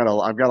X. I've got a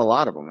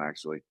lot of them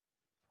actually.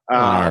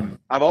 I've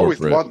always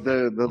loved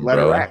the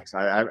letter X.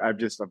 I've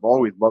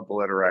always loved the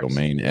letter X.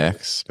 Domain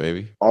X,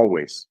 baby.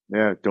 Always,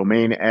 yeah.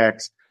 Domain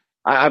X.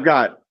 I've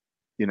got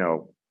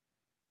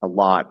a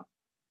lot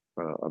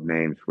of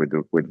names with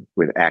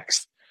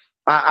X.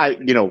 I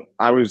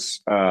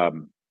was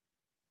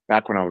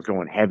back when I was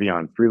going heavy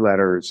on 3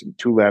 letters and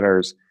 2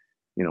 letters.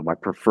 My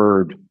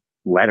preferred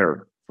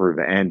letter for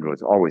the end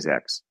was always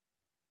X.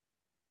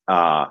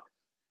 But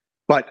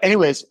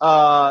anyways, we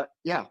got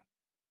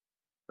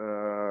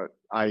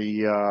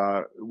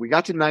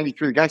to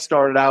 93. The guy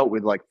started out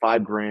with like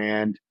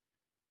 $5,000.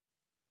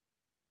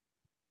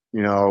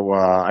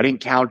 I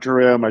didn't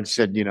counter him. I just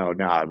said,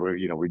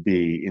 we'd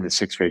be in the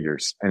 6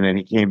 figures. And then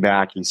he came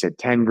back. He said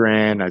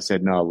 $10,000. I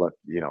said, no, look,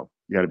 you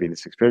got to be in the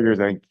 6 figures.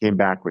 I think he came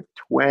back with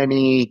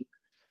 20.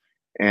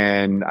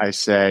 And I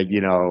said,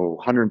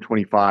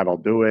 125, I'll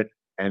do it.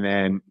 And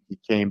then he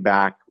came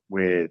back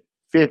with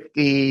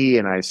 50.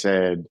 And I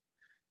said,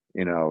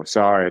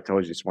 sorry, I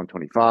told you it's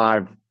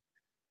 125.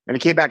 And he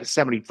came back at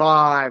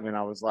 75. And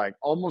I was like,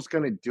 almost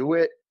going to do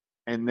it.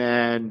 And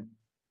then,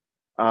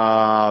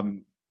 I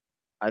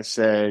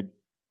said,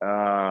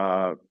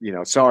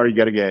 sorry, you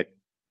got to get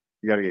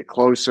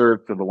closer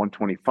to the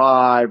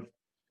 125.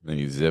 Then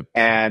you zipped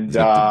it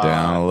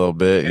down a little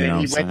bit.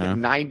 And he went to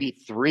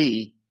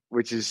 93,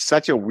 which is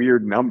such a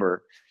weird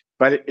number.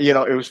 But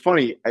it was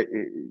funny.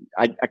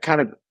 I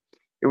kind of,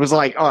 it was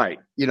like, all right,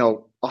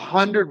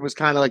 100 was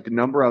kind of like the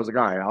number. I was like,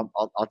 all right,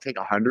 I'll take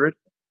 100.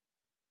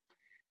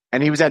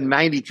 And he was at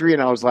 93,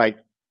 and I was like,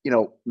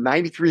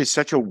 93 is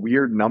such a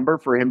weird number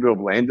for him to have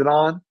landed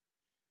on.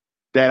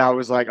 That I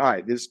was like, all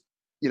right, this,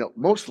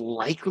 most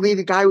likely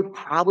the guy would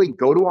probably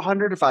go to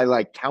 100 if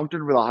I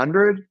counted with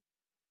 100.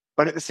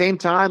 But at the same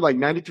time,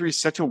 93 is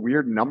such a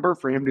weird number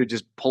for him to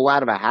just pull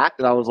out of a hat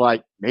that I was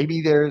like,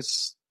 maybe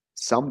there's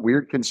some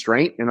weird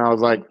constraint. And I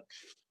was like,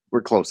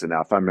 we're close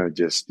enough. I'm going to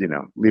just,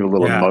 leave a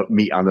little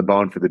meat on the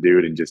bone for the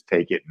dude and just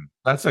take it.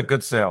 That's a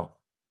good sale.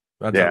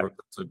 That's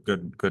a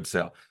good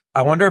sale.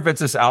 I wonder if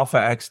it's this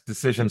Alpha X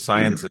Decision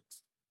Sciences.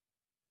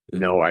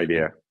 No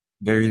idea.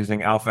 They're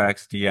using Alpha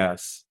X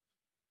DS.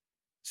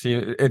 See,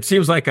 it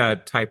seems like a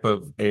type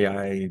of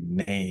AI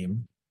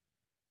name.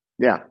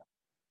 Yeah.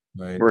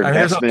 Right.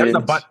 There's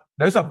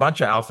a bunch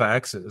of Alpha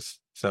X's.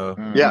 So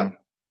yeah.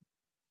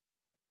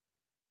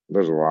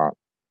 There's a lot.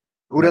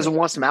 Who doesn't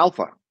want some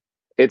alpha?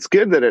 It's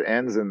good that it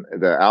ends in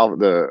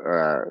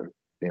the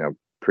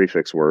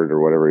prefix word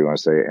or whatever you want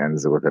to say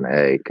ends with an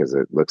A, because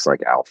it looks like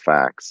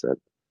Alphax,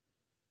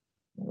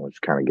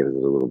 which kind of gives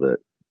it a little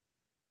bit.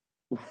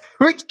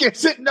 Which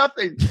gives it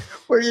nothing.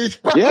 What are you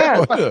talking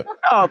about?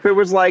 No, if it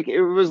was like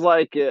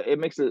it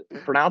makes it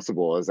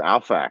pronounceable as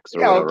Alphax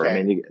or whatever.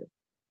 Okay.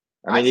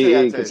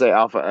 You could say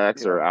Alpha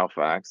X or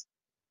Alphax.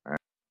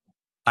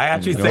 I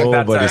actually think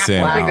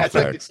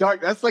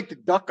that's like the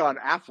duck on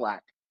Aflac.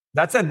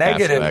 That's a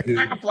negative.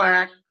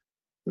 Aflac.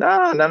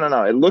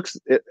 No. It looks,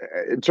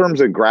 in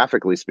terms of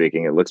graphically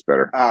speaking, it looks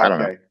better. I don't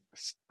know.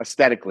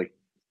 Aesthetically.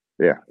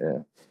 Yeah.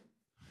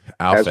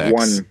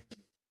 Alphax.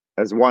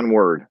 As one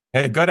word.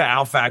 Hey, go to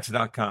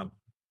alphax.com.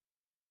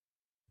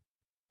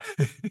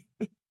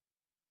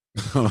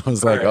 I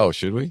was like, oh,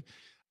 should we?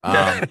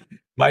 My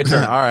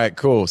turn. All right,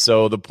 cool.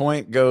 So the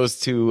point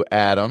goes to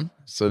Adam.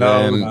 So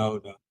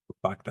no.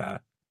 Fuck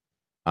that.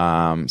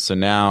 So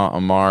now,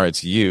 Ammar,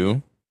 it's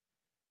you.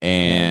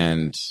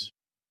 And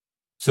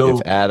so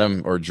if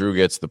Adam or Drew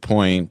gets the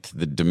point,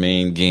 the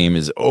domain game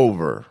is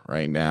over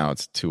right now.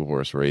 It's a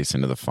 2-horse race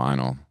into the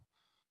final.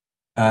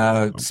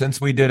 Since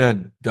we did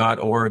a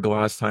 .org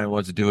last time,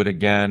 let's do it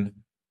again.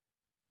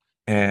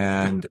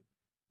 And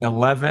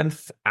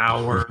 11th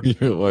hour.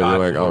 You're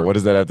like, oh, what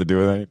does that have to do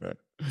with anything?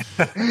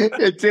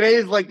 Today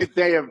is like the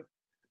day of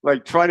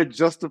trying to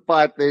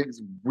justify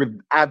things with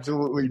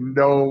absolutely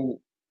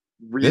no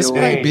real. This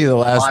might be the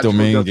last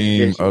domain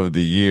game of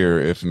the year,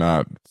 if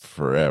not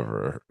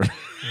forever.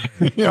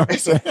 You know what I'm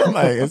saying?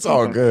 It's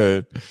all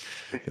good.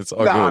 It's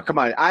all good. Come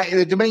on.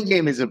 The domain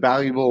game is a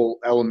valuable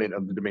element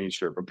of the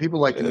DomainSherpa. People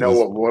like to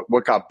know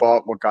what got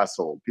bought, what got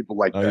sold. People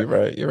like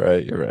that. You're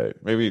right.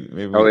 Maybe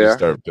we just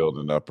start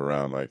building up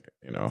around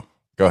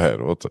go ahead.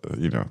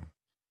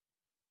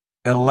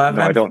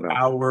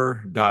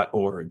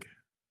 11thhour.org.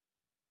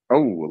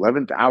 Oh,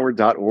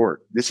 11thhour.org.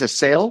 This is a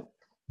sale?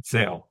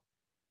 Sale.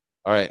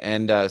 All right.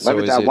 And so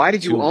 11th is hour. it Why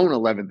did you own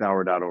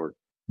 11thhour.org?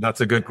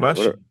 That's a good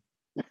question.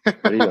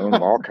 What do you own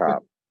Mall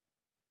Cop?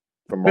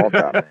 The Mall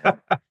Cop,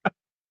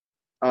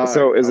 man.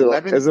 So is it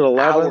 11th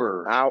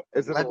hour?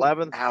 Is it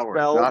 11th hour?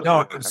 spelled?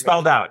 No,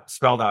 spelled out.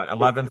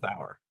 11th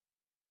hour.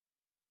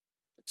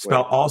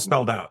 All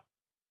spelled out.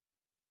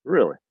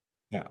 Really?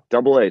 Yeah.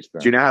 Double H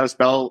then. Do you know how to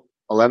spell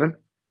 11?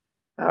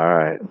 All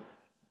right.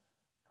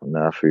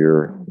 Enough of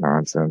your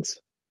nonsense.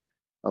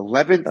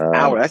 11th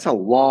hour. That's a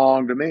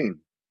long domain.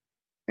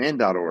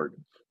 And .org.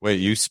 Wait,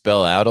 you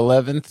spell out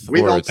 11th?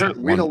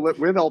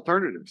 With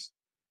alternatives.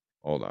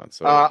 Hold on.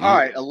 So all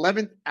right,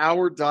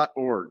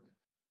 11thhour.org.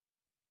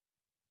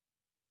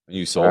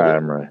 You sold it?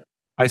 I'm right.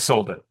 I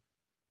sold it.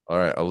 All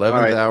right,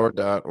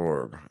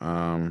 11thhour.org.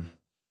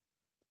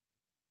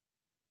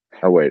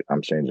 Oh wait,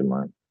 I'm changing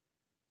mine.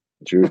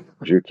 Drew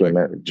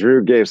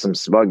gave some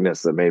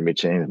smugness that made me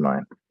change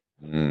mine.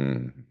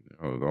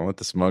 Oh, don't let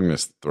the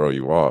smugness throw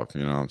you off.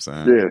 You know what I'm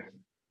saying? Yeah.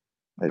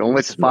 Don't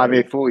let the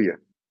 5A fool you.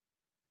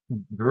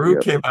 Drew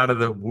came out of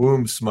the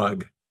womb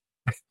smug.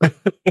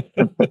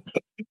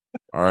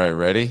 All right,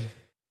 ready?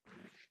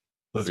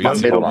 Let's go.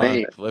 Middle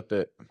name. Flip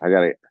it. I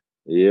got it.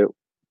 Yep.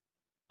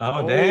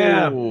 Oh,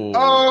 damn.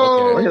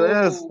 Oh, okay. Look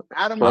at this.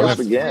 Adam got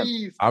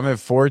again. I'm at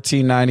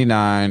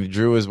 $14.99.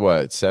 Drew is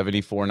what?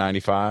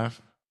 $74.95?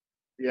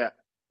 Yeah.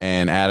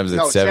 And Adam's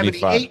at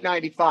 75.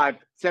 $78.95.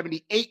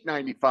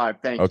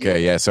 $78.95. Thank you.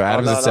 Okay, yeah. So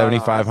Adam's at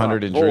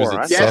 7,500 and Drew's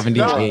at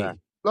 78.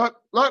 Look.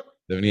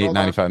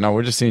 78.95. No,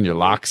 we're just seeing your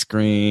lock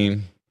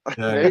screen.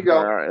 There you go.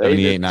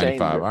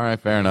 78.95. All right,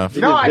 fair enough.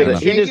 No, I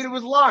didn't change it. It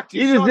was locked.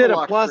 You just did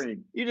a plus.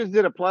 You just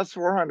did a plus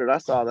 400. I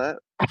saw that.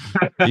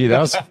 Yeah, that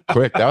was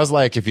quick. That was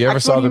like if you ever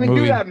saw the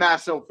movie. Do that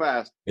math so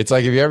fast. It's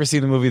like if you ever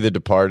seen the movie The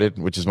Departed,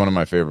 which is one of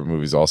my favorite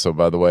movies, also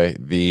by the way.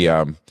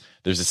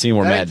 There's a scene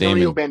where Matt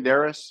Damon. Antonio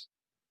Banderas.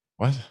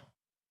 What?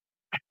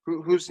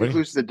 Who's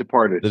The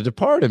Departed? The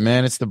Departed,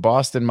 man. It's the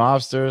Boston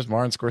mobsters,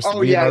 Martin Scorsese,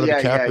 Leonardo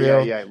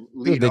DiCaprio. Yeah.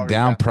 Dude, they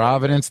down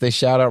Providence. They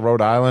shout out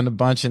Rhode Island a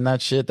bunch and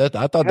that shit. I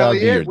thought that would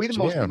be your we the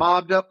most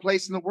mobbed up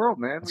place in the world,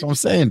 man. That's what I'm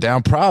saying.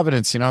 Down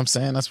Providence, you know what I'm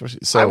saying? That's what.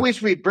 So I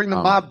wish we'd bring the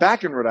mob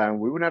back in Rhode Island.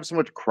 We wouldn't have so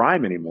much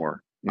crime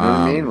anymore. You know what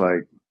I mean?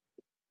 Like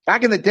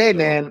back in the day,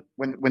 man,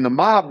 when the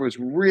mob was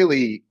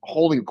really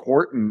holding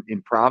court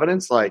in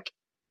Providence, like,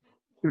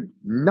 dude,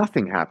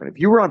 nothing happened. If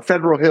you were on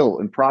Federal Hill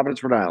in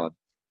Providence, Rhode Island,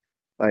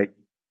 like,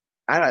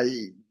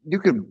 you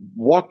could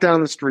walk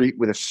down the street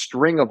with a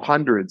string of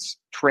hundreds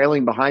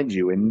trailing behind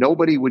you, and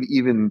nobody would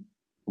even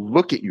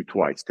look at you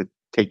twice to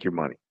take your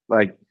money.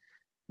 Like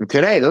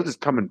today, they'll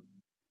just come and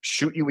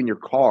shoot you in your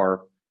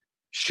car,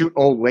 shoot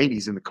old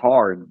ladies in the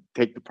car, and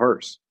take the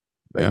purse.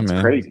 Like, it's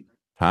crazy.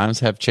 Times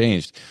have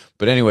changed.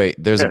 But anyway,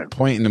 there's a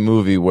point in the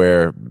movie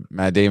where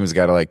Matt Damon's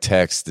got to like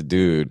text the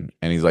dude,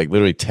 and he's like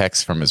literally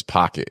texts from his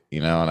pocket, you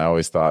know? And I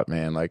always thought,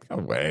 man, like, no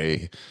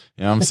way.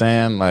 You know what I'm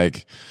saying?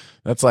 Like,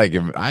 that's like,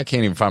 if I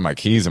can't even find my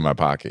keys in my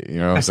pocket. You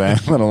know what I'm saying?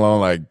 Let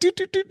alone like,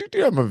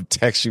 I'm going to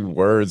text you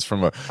words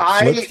from a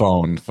flip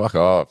phone. Fuck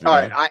off. All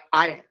right.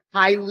 I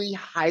highly,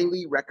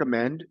 highly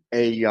recommend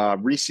a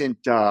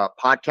recent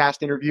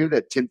podcast interview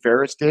that Tim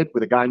Ferriss did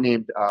with a guy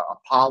named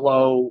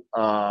Apollo.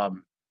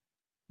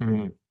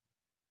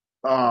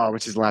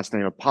 What's his last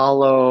name?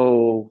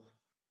 Apollo.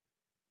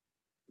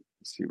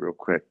 Let's see real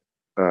quick.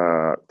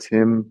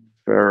 Tim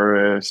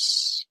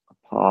Ferriss,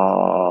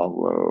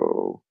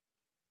 Apollo.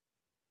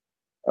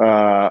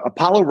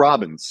 Apollo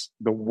Robbins,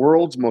 the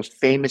world's most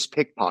famous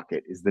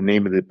pickpocket, is the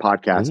name of the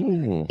podcast.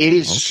 Ooh, it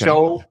is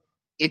so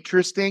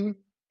interesting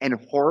and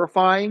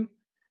horrifying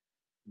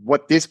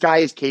what this guy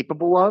is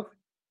capable of.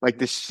 Like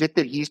the shit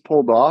that he's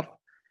pulled off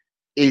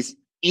is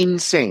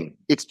insane.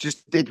 It's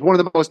one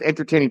of the most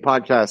entertaining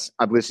podcasts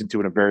I've listened to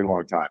in a very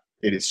long time.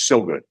 It is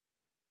so good.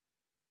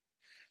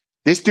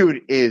 This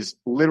dude is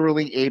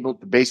literally able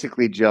to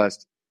basically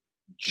just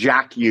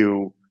jack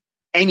you,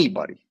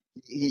 anybody.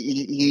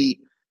 He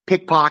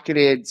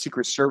pickpocketed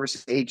Secret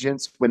Service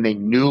agents when they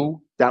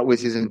knew that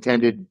was his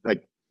intended,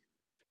 like,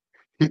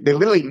 they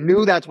literally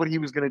knew that's what he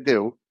was going to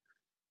do,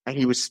 and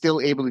he was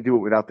still able to do it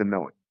without them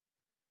knowing.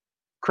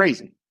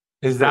 Crazy.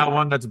 Is that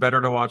one that's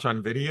better to watch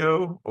on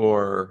video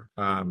or?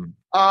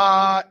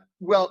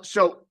 Well,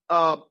 so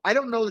I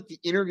don't know that the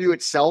interview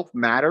itself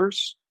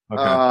matters,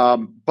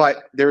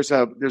 but there's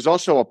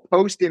also a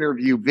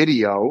post-interview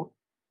video,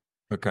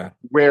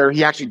 where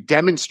he actually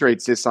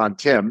demonstrates this on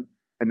Tim,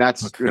 and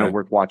that's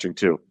worth watching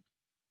too.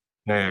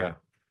 Yeah,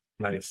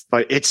 nice.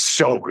 But it's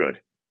so good,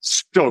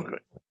 so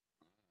good.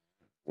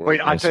 Wait,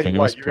 I tell you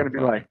what, you're going to be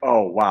like,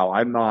 oh wow,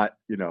 I'm not.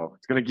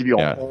 It's going to give you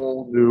a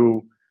whole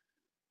new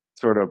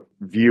sort of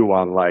view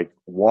on like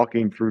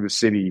walking through the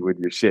city with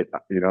your shit.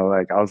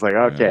 Like I was like,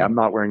 okay, I'm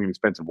not wearing an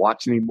expensive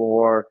watch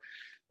anymore.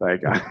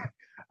 Like I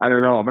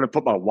don't know. I'm going to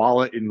put my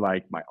wallet in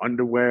like my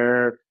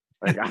underwear.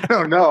 Like I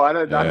don't know. I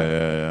don't.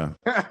 Yeah.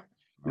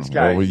 This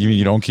guy. Well,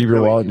 you don't keep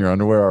your wallet in your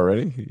underwear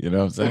already? You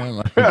know what I'm saying?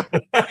 Like,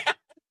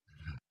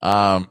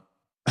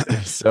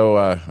 that's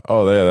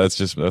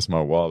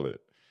my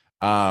wallet.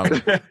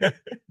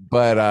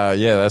 But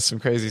yeah, that's some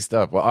crazy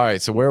stuff. Well, all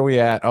right. So where are we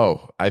at?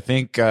 Oh, I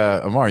think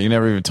Ammar, you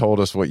never even told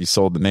us what you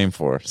sold the name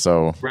for.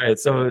 So right.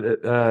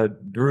 So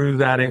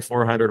Drew's adding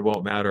 400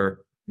 won't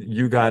matter.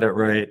 You got it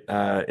right.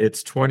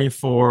 It's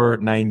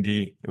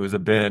 24.90. It was a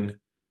bin.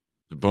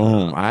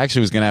 Boom. I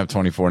actually was gonna have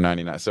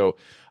 24.99. So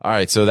all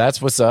right, so that's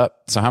what's up.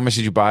 So how much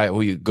did you buy?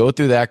 Will you go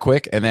through that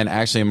quick? And then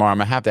actually, Ammar, I'm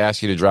gonna have to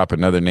ask you to drop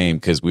another name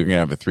because we're gonna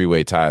have a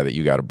 3-way tie that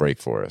you got to break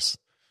for us.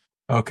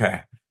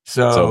 Okay.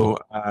 So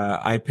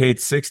I paid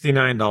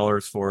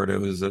 $69 for it. It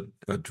was a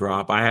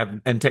drop.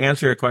 And to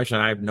answer your question,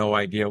 I have no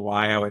idea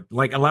why I would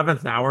like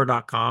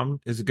 11thhour.com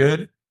is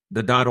good.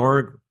 The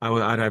 .org,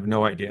 I'd have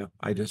no idea.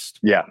 It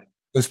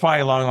was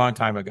probably a long, long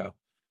time ago.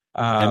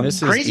 And this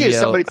is crazy as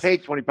somebody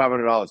paid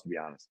 $2,500 to be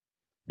honest.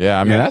 Yeah,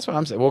 I mean that's what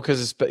I'm saying. Well,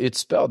 because it's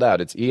spelled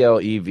out. It's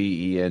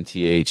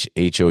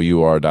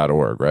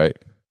ELEVENTHHOUR.org, right?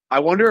 I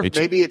wonder if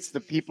maybe it's the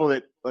people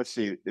that let's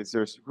see.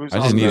 Who's I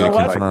just need to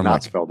confirm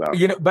not spelled out?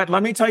 But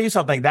let me tell you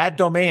something. That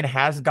domain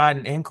has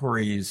gotten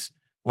inquiries.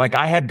 Like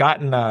I had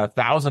gotten a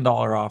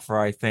 $1,000 offer,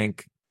 I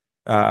think,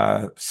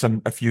 a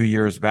few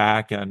years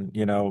back, and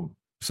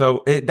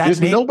so there's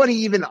nobody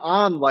even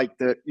on like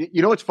the.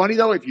 What's funny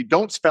though? If you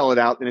don't spell it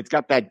out, then it's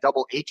got that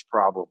double H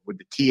problem with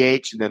the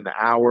TH and then the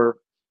hour.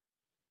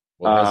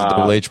 Well, it has a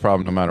double H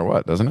problem no matter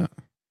what, doesn't it?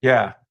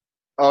 Yeah.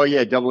 Oh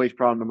yeah, double H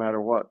problem no matter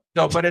what.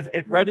 No, but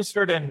it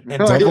registered in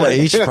double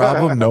H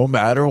problem no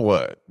matter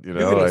what.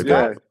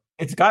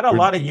 It's got a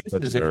lot of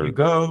uses. If you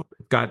go,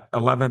 it's got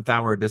 11th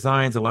hour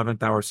designs,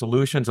 11th hour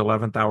solutions,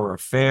 11th hour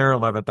affair,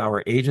 11th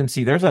hour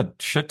agency. There's a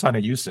shit ton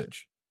of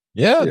usage.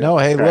 Yeah, no,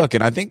 hey, look,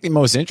 and I think the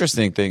most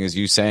interesting thing is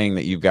you saying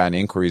that you've gotten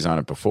inquiries on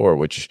it before,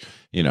 which,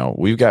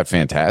 we've got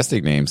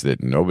fantastic names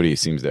that nobody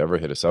seems to ever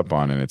hit us up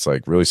on. And it's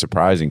like really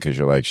surprising because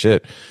you're like,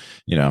 shit,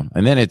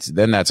 and then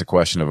that's a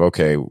question of,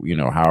 okay,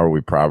 how are we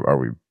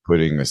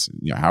putting this,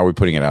 how are we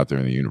putting it out there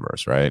in the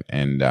universe? Right.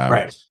 And,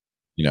 right.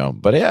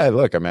 But yeah,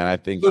 look, I mean, I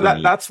think so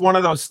that's one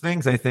of those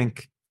things I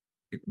think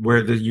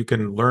where you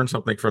can learn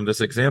something from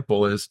this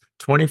example is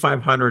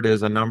 2,500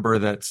 is a number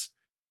that's,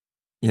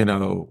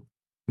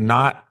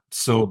 not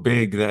so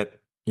big that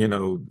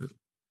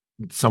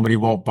somebody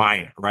won't buy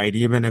it, right?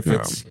 Even if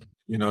it's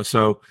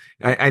so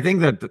I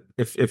think that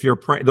if you're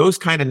those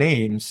kind of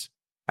names,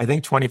 I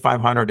think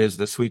 2,500 is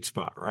the sweet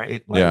spot,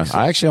 right?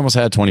 I actually almost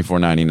had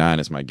 24.99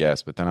 as my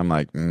guess, but then I'm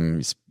like,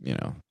 it's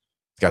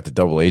got the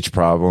double H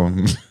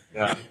problem.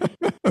 Yeah,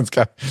 it's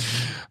got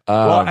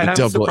and I'm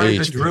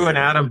surprised that Drew and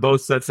Adam both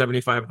said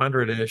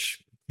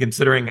 7,500-ish.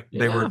 Considering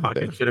they were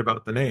talking shit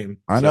about the name.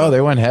 I know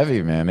they went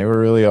heavy, man. They were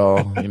really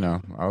all,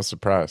 I was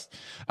surprised.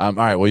 All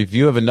right. Well, if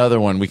you have another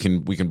one, we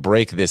can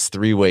break this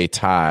 3-way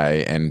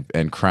tie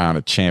and crown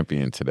a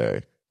champion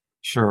today.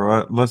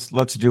 Sure.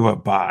 Let's do a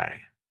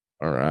buy.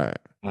 All right.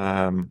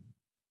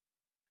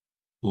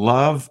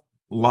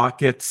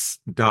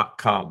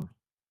 Lovelockets.com.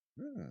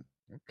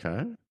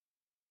 Okay.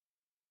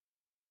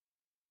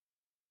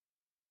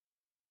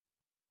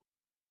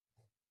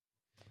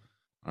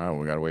 All right,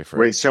 we gotta wait for it.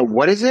 Wait, so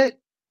what is it?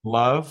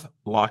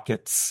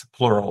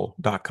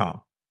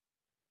 Lovelockets.plural.com.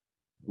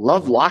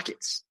 Love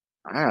Lockets.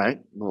 All right.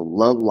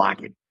 Love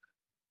Locket.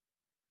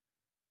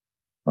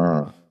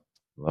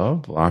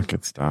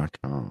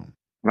 Lovelockets.com.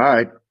 All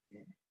right.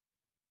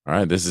 All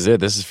right, this is it.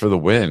 This is for the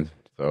win.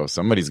 So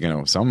someone's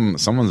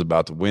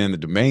about to win the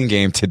domain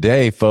game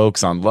today,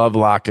 folks, on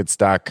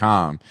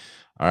lovelockets.com.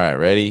 All right,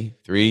 ready?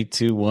 3,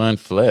 2, 1,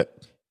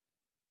 flip.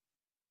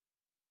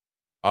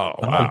 Oh,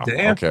 wow.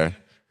 Damn. Okay.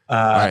 All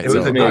right, it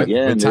was a good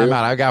game. Time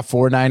out. I got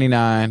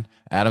 $4.99.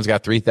 Adam's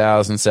got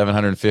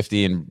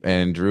 $3,750,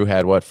 and Drew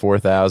had what?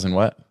 $4,000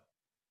 what?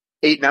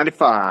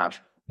 $8.95.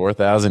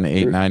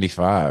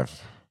 $4,895.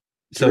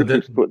 So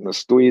this putting the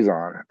squeeze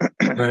on.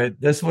 Right.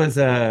 This was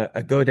a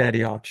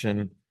GoDaddy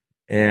auction,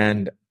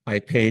 and I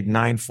paid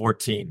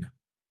 $9.14.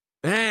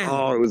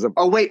 Oh, it was a.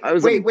 Oh wait.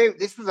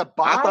 This was a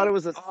buy. I thought it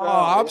was a.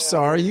 I'm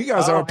sorry. You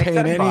guys aren't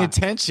paying any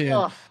attention.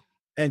 Oh.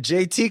 And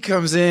JT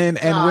comes in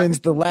and wins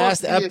the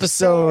last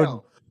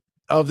episode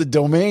of the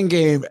domain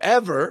game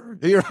ever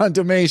here on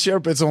Domain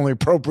Sherpa. It's only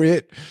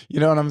appropriate. You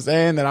know what I'm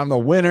saying? That I'm the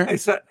winner. I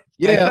said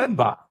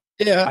buy.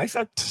 Yeah. I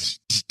said.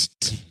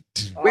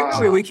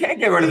 Wait, we can't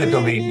get rid of the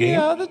domain game.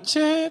 The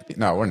champion.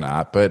 No, we're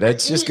not. But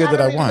it's just good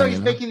that I won. He's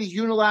making these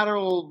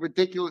unilateral,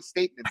 ridiculous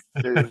statements.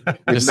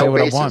 Just say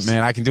what I want,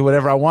 man. I can do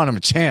whatever I want. I'm a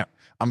champ.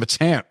 You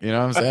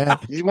know what I'm saying?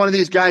 He's one of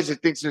these guys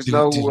that thinks there's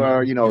no,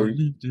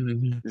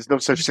 there's no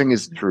such thing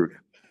as truth.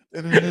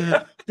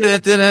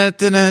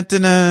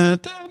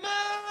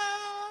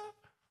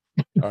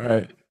 All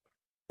right.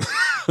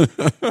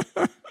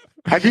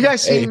 Have you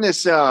guys seen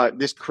this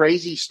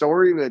crazy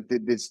story that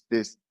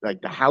this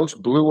like the house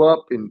blew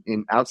up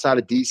in outside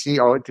of DC,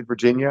 Arlington,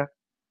 Virginia?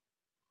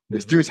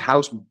 This dude's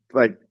house,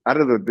 like I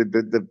don't know,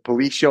 the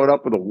police showed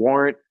up with a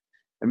warrant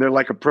and they're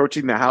like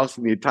approaching the house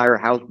and the entire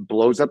house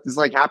blows up. This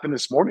like happened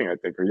this morning, I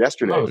think, or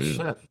yesterday. Oh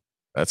shit.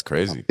 That's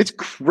crazy. It's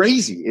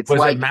crazy. It's Was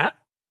like it Matt?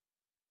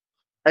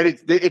 And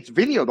it's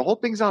video. The whole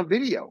thing's on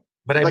video.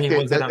 But I mean,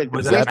 was that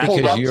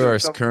because you are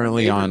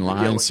currently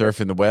online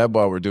surfing the web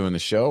while we're doing the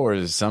show, or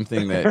is it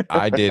something that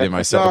I did in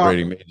my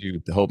celebrating made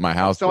you hope my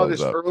house blows up? I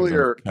saw this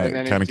earlier, and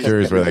then kind of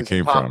curious where that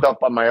came from. Popped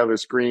up on my other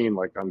screen,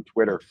 like on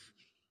Twitter.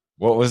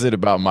 What was it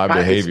about my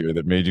behavior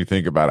that made you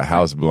think about a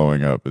house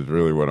blowing up? Is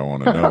really what I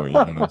want to know. You know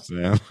what I'm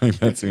saying? Like,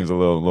 that seems a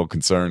little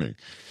concerning.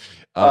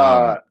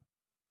 But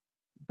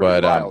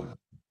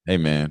hey,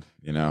 man,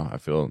 you know, I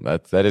feel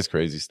that is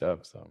crazy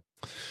stuff. So.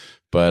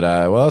 But,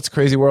 well, it's a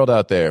crazy world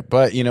out there.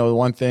 But, you know,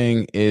 one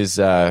thing is,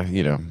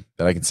 you know,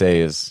 that I can say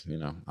is, you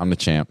know, I'm the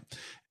champ.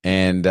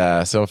 And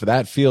so for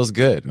that feels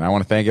good. And I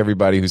want to thank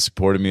everybody who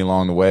supported me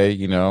along the way.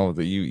 You know,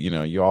 that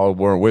you all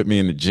weren't with me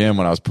in the gym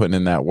when I was putting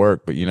in that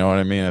work. But you know what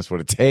I mean? That's what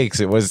it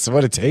takes. It was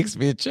what it takes to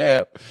be a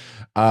champ.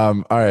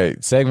 All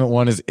right. Segment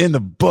 1 is in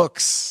the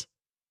books.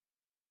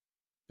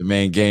 The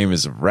main game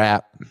is a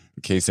wrap.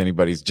 In case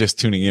anybody's just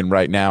tuning in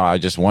right now, I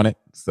just won it.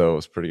 So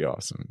it's pretty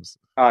awesome.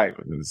 All right.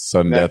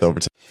 Sudden death over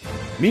time.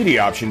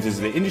 Media Options is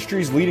the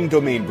industry's leading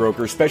domain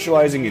broker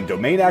specializing in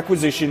domain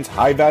acquisitions,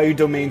 high-value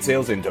domain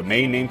sales, and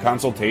domain name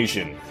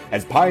consultation.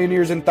 As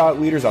pioneers and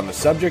thought leaders on the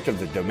subject of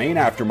the domain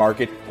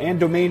aftermarket and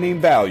domain name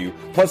value,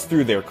 plus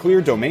through their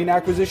clear domain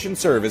acquisition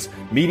service,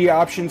 Media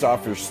Options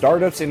offers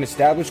startups and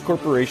established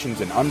corporations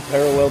an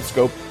unparalleled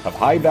scope of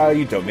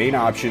high-value domain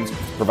options,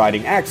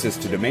 providing access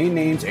to domain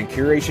names and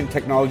curation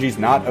technologies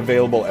not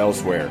available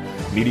elsewhere.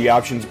 Media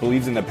Options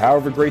believes in the power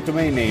of a great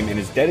domain name and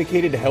is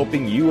dedicated to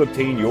helping you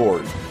obtain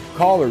yours.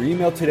 Call or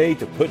email today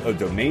to put a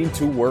domain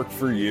to work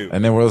for you.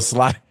 And then we'll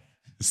slide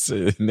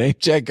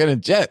Namejet Gonna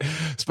Jet,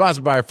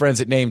 sponsored by our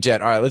friends at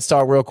Namejet. All right, let's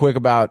talk real quick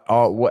about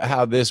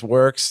how this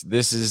works.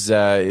 This is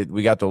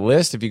we got the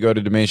list. If you go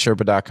to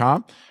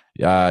DomainSherpa.com,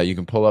 you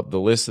can pull up the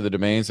list of the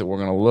domains that we're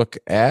going to look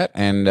at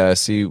and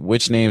see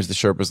which names the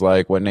Sherpas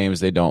like, what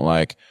names they don't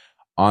like.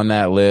 On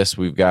that list,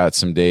 we've got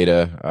some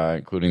data,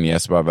 including the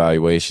SBA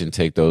valuation.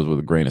 Take those with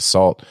a grain of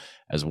salt,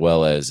 as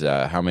well as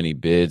how many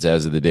bids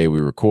as of the day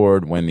we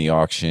record, when the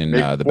auction,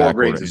 the back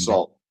grains of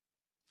salt.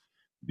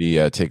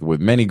 Take it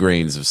with many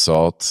grains of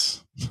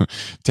salt.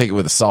 Take it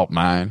with a salt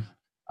mine.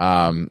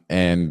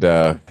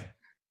 But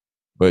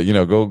you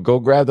know, go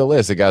grab the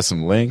list. It got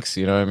some links,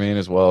 you know what I mean,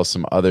 as well as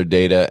some other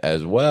data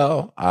as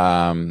well.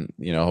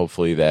 You know,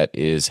 hopefully that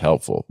is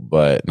helpful,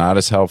 but not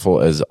as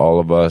helpful as all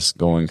of us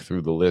going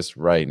through the list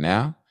right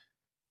now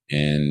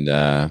and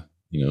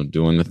you know,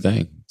 doing the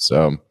thing.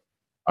 So,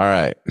 all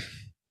right.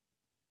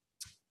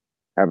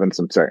 Having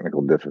some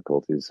technical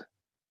difficulties.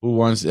 Who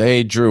wants?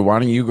 Hey, Drew, why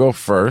don't you go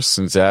first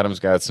since Adam's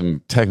got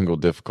some technical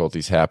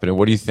difficulties happening?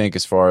 What do you think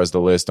as far as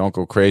the list? Don't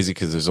go crazy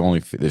because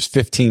there's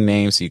 15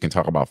 names, so you can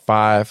talk about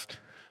 5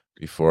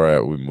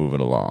 before we move it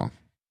along.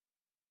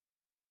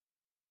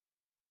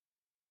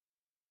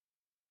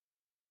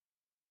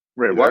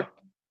 Wait, what?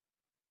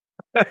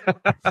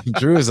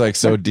 Drew is like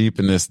so deep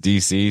in this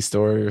DC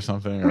story or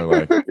something, or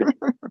like,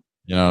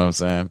 you know what I'm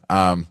saying?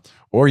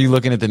 Or are you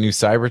looking at the new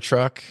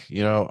Cybertruck?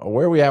 You know,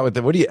 where are we at with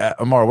the,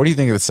 Ammar, what do you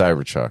think of the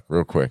Cybertruck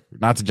real quick?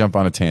 Not to jump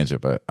on a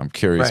tangent, but I'm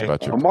curious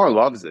about your. Ammar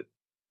loves it.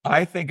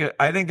 I think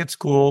it's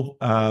cool.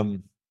 But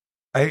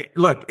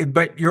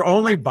you're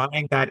only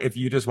buying that if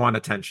you just want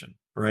attention,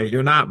 right?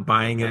 You're not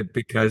buying it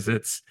because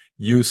it's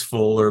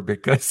useful or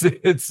because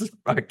it's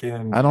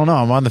fucking. I don't know.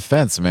 I'm on the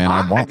fence, man.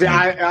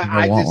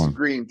 I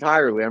disagree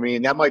entirely. I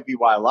mean, that might be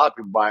why a lot of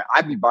people buy it.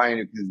 I'd be buying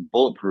it because it's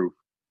bulletproof.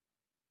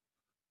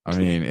 I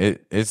mean,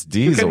 it's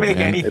diesel. You can make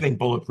man. anything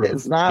bulletproof.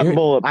 It's not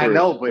bulletproof. I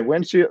know, but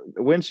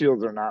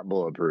windshields are not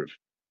bulletproof.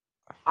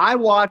 I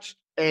watched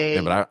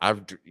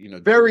I've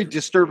very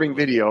disturbing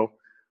video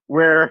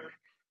where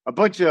a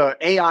bunch of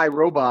AI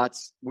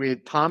robots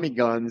with Tommy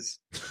guns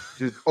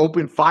just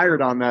open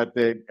fired on that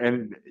thing,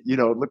 and you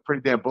know, it looked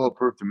pretty damn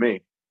bulletproof to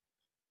me.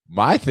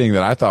 My thing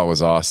that I thought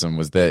was awesome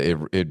was that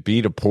it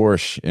beat a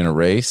Porsche in a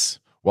race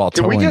while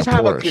Can towing we just a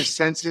have Porsche. a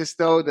consensus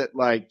though that,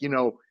 like, you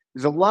know,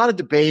 there's a lot of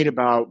debate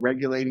about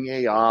regulating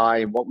AI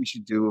and what we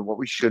should do and what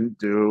we shouldn't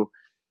do.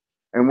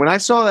 And when I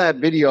saw that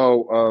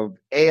video of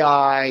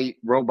AI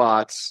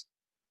robots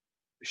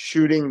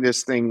shooting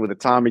this thing with a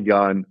Tommy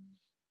gun,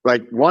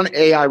 like one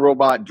AI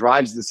robot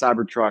drives the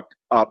Cybertruck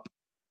up,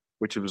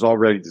 which was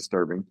already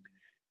disturbing.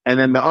 And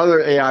then the other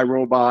AI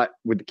robot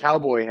with the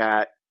cowboy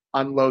hat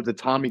unloads a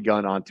Tommy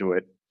gun onto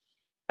it.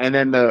 And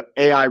then the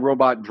AI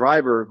robot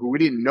driver, who we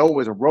didn't know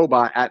was a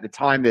robot at the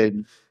time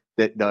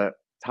that the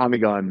Tommy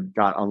gun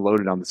got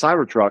unloaded on the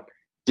Cybertruck,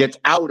 gets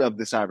out of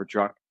the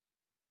Cybertruck.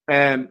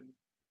 And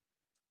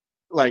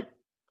like,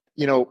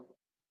 you know,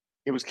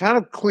 it was kind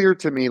of clear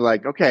to me,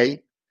 like,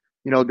 okay,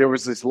 you know, there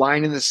was this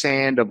line in the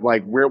sand of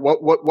like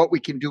what we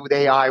can do with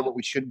AI, what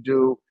we should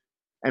do.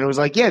 And it was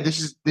like, yeah,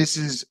 this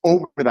is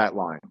over that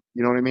line.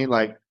 You know what I mean?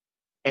 Like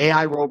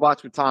AI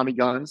robots with Tommy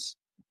guns.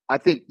 I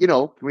think, you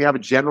know, can we have a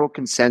general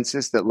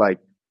consensus that like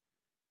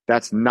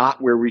that's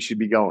not where we should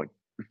be going?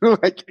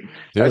 Like,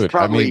 dude,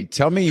 I mean,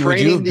 tell me, would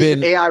you have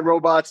been AI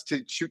robots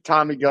to shoot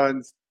Tommy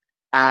guns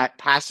at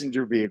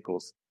passenger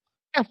vehicles?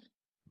 Yeah.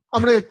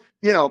 I'm gonna,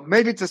 you know,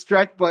 maybe it's a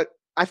stretch, but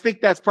I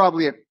think that's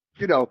probably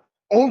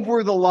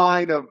over the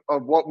line of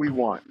what we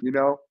want, you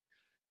know.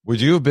 Would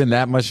you have been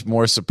that much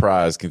more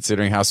surprised,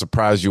 considering how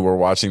surprised you were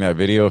watching that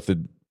video, if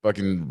the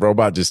fucking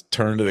robot just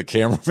turned to the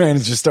cameraman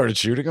and just started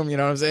shooting him? You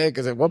know what I'm saying?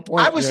 Because at what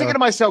point I was thinking to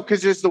myself,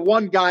 because there's the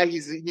one guy,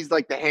 he's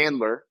like the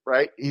handler,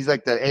 right? He's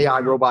like the AI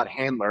robot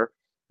handler,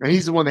 and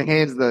he's the one that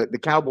hands the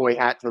cowboy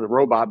hat to the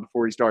robot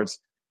before he starts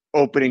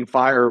opening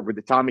fire with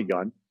the Tommy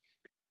gun.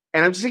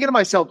 And I'm just thinking to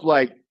myself,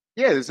 like,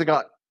 yeah, there's like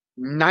a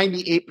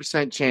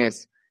 98%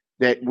 chance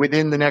that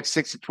within the next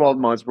 6 to 12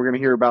 months, we're going to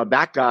hear about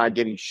that guy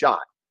getting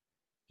shot.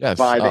 Yes,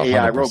 by the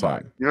AI 100%.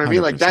 robot. You know what I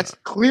mean? Like, that's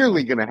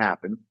clearly going to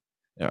happen.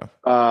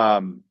 Yeah.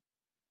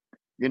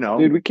 You know,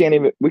 dude, we can't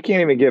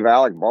even give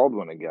Alec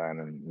Baldwin a gun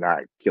and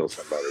not kill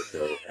somebody.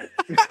 So.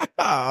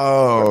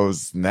 Oh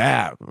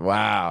snap!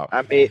 Wow.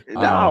 I mean,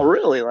 no,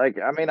 really. Like,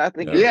 I mean, I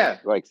think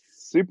like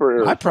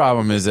super. My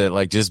problem is that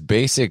like just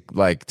basic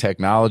like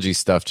technology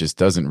stuff just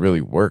doesn't really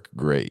work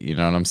great. You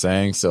know what I'm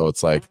saying? So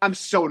it's like I'm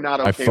so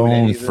not okay. My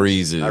phone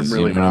freezes. I'm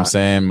really you know what I'm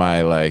saying?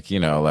 My like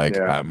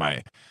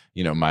my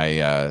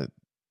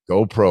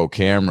GoPro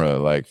camera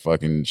like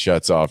fucking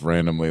shuts off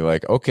randomly.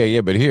 Like, okay,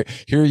 yeah, but here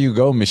you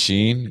go,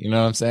 machine. You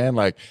know what I'm saying?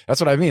 Like, that's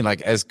what I mean.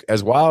 Like, as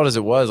wild as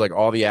it was, like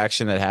all the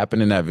action that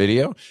happened in that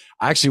video,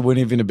 I actually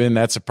wouldn't even have been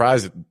that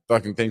surprised if the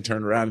fucking thing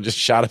turned around and just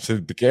shot up to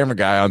the camera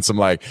guy on some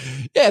like,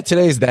 yeah,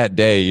 today's that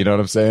day. You know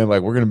what I'm saying?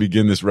 Like, we're gonna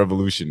begin this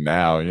revolution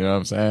now. You know what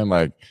I'm saying?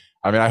 Like,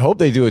 I mean, I hope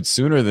they do it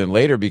sooner than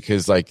later,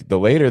 because like the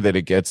later that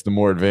it gets, the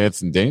more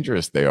advanced and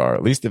dangerous they are.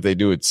 At least if they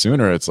do it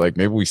sooner, it's like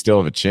maybe we still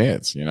have a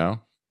chance. You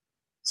know?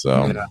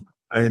 So, yeah.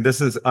 I mean, this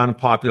is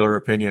unpopular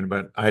opinion,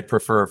 but I'd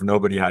prefer if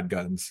nobody had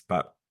guns.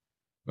 But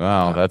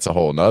that's a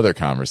whole nother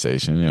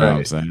conversation. You know what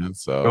I'm saying?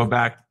 So go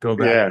back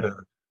to,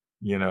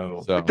 you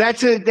know. So.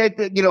 That's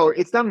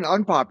it's not an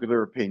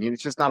unpopular opinion.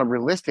 It's just not a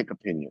realistic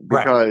opinion,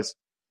 because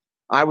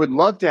I would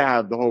love to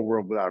have the whole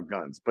world without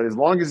guns. But as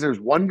long as there's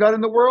one gun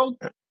in the world,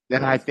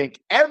 then I think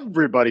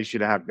everybody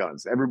should have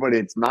guns. Everybody,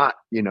 it's not,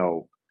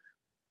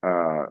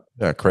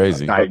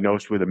 crazy,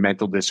 diagnosed with a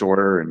mental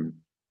disorder and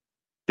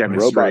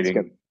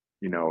demonstrating,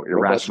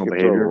 irrational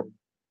behavior.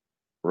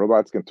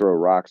 Robots can throw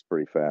rocks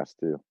pretty fast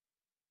too.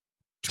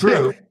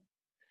 True,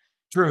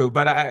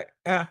 but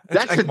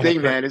that's the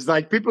thing, man. It's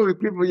like people,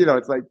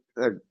 it's like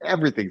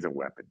everything's a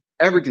weapon.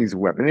 Everything's a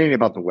weapon. It ain't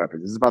about the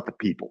weapons. It's about the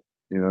people.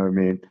 You know what I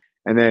mean?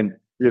 And then,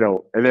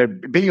 and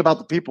then being about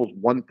the people is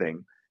one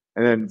thing.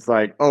 And then it's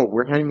like, oh,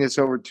 we're handing this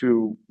over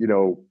to,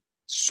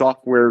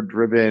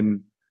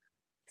 software-driven,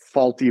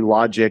 faulty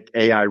logic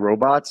AI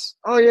robots.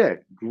 Oh yeah,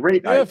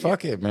 great idea.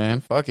 Fuck it, man.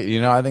 Fuck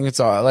it. I think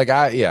it's all like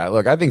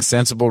I think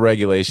sensible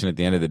regulation at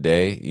the end of the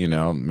day,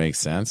 makes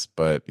sense.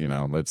 But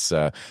let's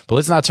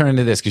not turn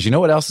into this, because you know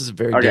what else is a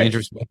very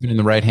dangerous weapon in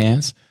the right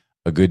hands?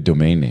 A good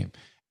domain name.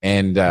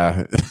 And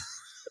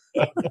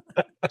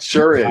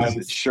sure is.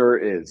 It sure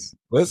is.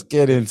 Let's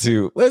get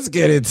into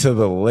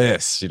the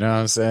list. You know what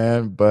I'm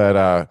saying?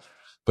 But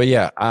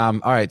yeah. All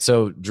right.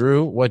 So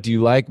Drew, what do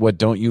you like? What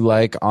don't you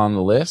like on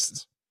the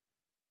list?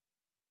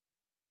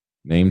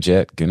 Name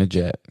jet, gonna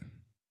jet.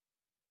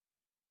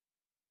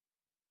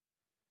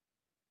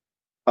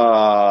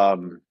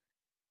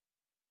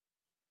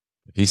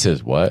 He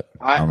says what?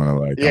 I'm gonna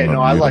like. Yeah,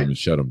 I'm gonna him and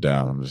shut him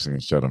down. I'm just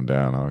gonna shut him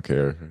down. I don't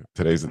care.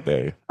 Today's the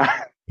day.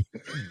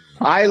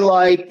 I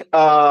like.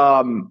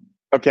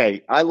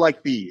 Okay, I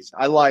like these.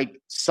 I like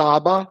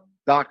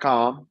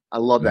Saba.com. I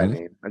love that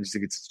name. I just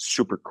think it's a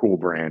super cool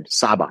brand.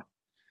 Saba.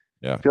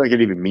 Yeah. I feel like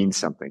it even means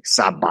something.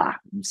 Saba.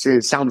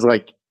 It sounds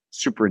like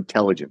super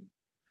intelligent.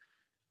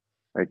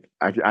 Like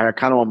I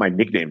kind of want my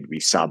nickname to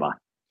be Saba.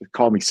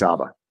 Call me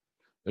Saba.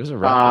 There's a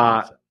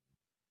rap.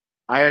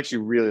 I actually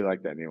really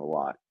like that name a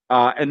lot.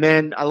 And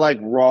then I like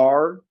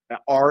RAR,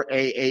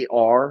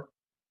 RAAR.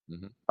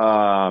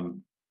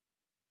 And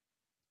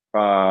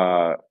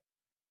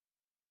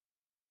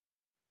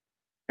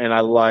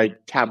I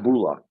like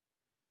Tabula,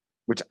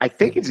 which I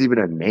think is even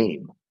a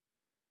name.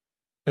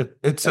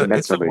 It's a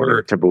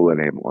word. Tabula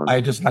name one. I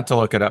just had to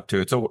look it up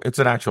too. It's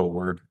an actual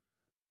word.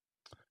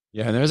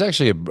 Yeah, and there's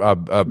actually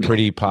a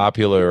pretty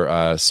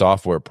popular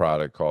software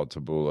product called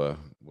Tabula,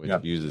 which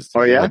uses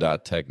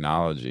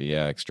Tabula.technology.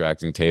 Yeah,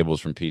 extracting tables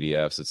from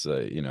PDFs. It's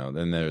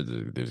then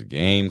there's a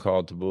game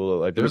called Tabula.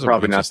 Like there's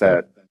probably not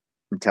that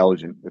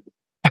intelligent.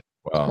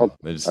 Well,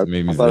 maybe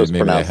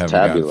they haven't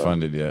gotten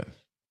funded yet.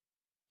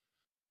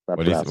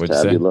 What'd you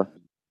say?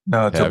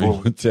 No,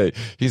 Tabula.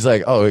 He's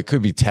like, oh, it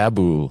could be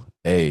Taboo.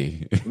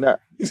 A. No.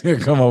 He's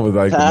gonna come up with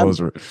like the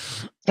most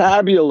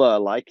Tabula,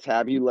 like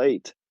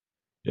tabulate.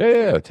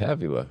 Yeah,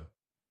 tabula.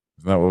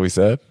 Isn't that what we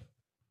said?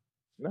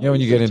 No, when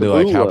you get into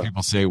tabula, like how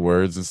people say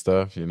words and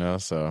stuff,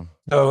 so.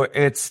 So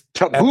it's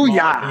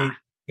tabuya.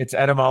 It's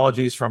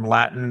etymologies from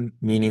Latin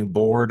meaning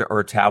board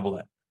or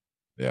tablet.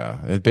 Yeah,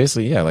 it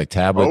basically like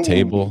tablet,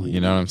 table. You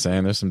know what I'm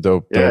saying? There's some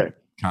dope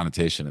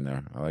connotation in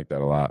there. I like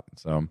that a lot.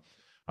 So,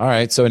 all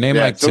right. So a name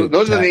like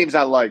those are the names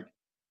I like.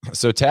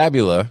 So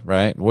Tabula,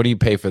 right? What do you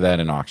pay for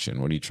that in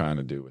auction? What are you trying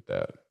to do with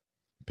that?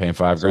 Paying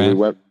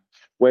 $5,000?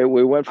 We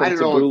went from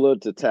Tabula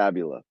to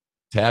Tabula.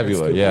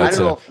 Tabula, yeah. I don't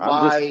know if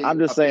I'm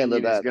just saying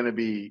that is going to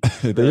be.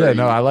 Yeah,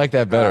 no, I like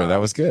that better. That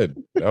was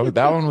good.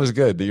 That one was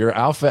good. Your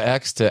Alpha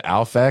X to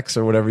Alpha X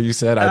or whatever you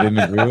said, I didn't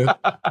agree with.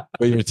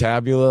 But your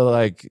Tabula,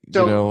 like,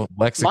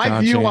 lexicon. My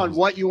view changes. on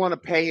what you want to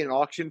pay in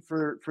auction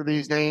for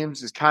these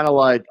names is kind of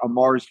like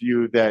Ammar's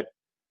view that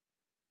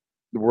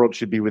the world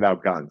should be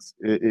without guns.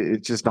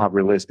 It's just not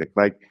realistic.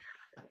 I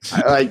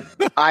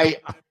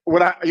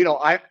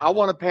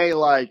want to pay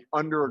like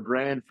under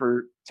 $1,000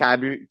 for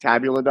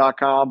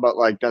tabula.com, but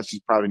like that's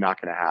just probably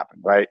not going to happen,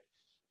 right?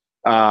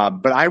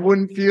 But I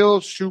wouldn't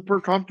feel super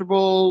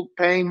comfortable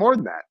paying more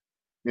than that.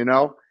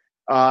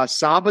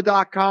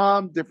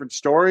 Saba.com, different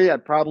story.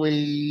 I'd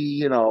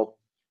probably,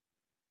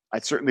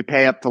 I'd certainly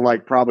pay up to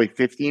like probably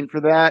 15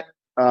 for that.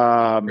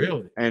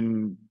 Really?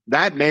 And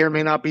that may or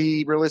may not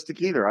be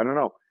realistic either. I don't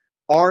know.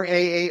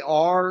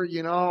 RAAR,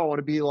 I want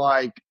to be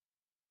like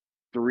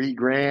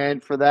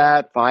 $3,000 for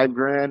that,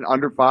 $5,000,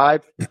 under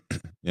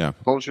 $5,000. Yeah.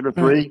 Closer to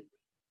 $3,000.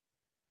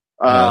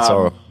 That's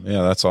all.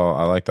 Yeah, that's all.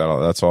 I like that.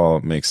 That's all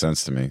makes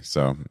sense to me.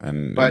 So,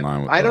 and but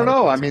I don't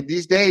know. I mean,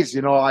 these days,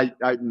 I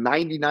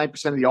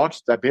 99% of the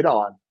auctions I bid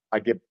on, I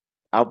get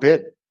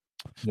outbid.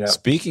 Yeah.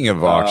 Speaking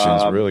of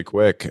auctions, really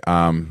quick,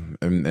 and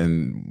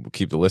we'll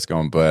keep the list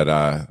going, but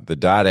the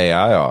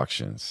 .ai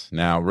auctions.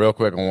 Now, real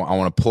quick, I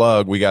want to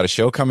plug. We got a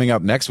show coming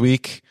up next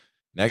week.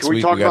 Can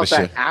we talk about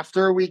that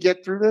after we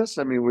get through this?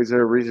 I mean, was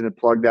there a reason to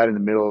plug that in the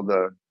middle of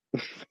the?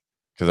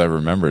 Because I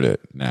remembered it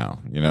now.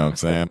 You know what I'm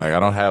saying? Like I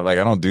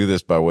don't do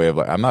this by way of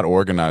I'm not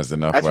organized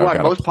enough. That's why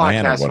most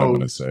podcast what I'm going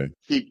to hosts say.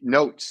 Keep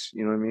notes.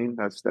 You know what I mean?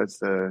 That's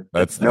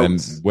notes. And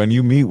when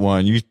you meet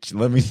one, you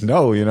let me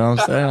know. You know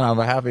what I'm saying? I'm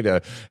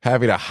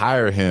happy to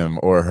hire him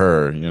or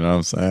her. You know what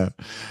I'm saying?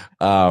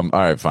 All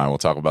right, fine. We'll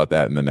talk about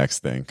that in the next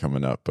thing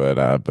coming up.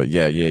 But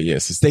yeah.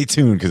 So stay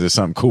tuned because there's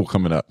something cool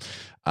coming up.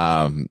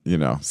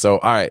 So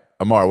all right,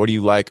 Ammar, what do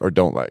you like or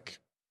don't like?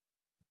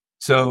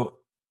 So,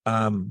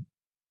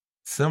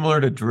 similar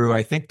to Drew,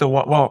 I think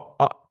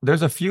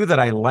there's a few that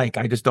I like.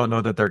 I just don't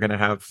know that they're going to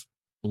have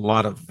a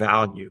lot of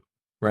value,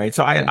 right?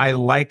 So I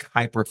like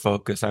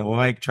Hyperfocus. I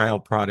like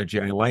Child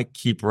Prodigy. I like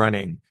Keep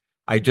Running.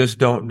 I just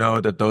don't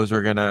know that those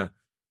are going to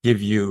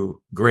give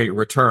you great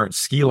returns.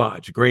 Ski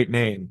Lodge, great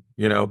name,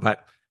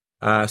 but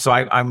so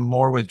I'm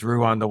more with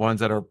Drew on the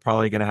ones that are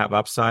probably going to have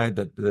upside,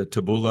 the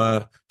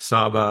Tabula,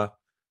 Saba.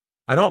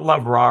 I don't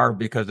love RAR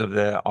because of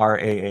the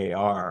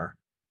RAAR.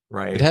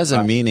 Right. It has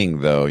a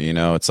meaning though,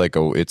 it's like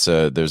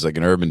there's like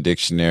an Urban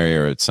Dictionary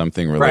or it's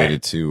something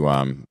related to,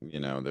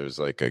 there's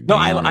like a. No,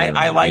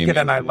 I like it.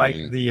 And I like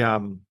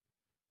the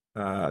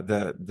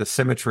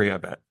symmetry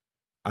of it.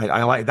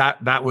 I like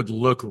that. That would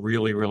look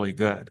really, really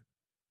good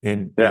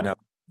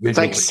it's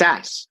like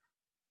SAS.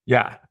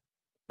 Yeah.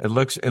 It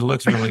looks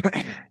really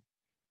good.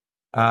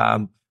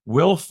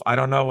 Wilf, I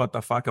don't know what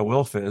the fuck a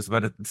Wilf is,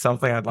 but it's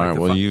something I'd like to. All right,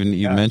 well,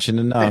 you mentioned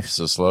enough,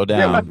 so slow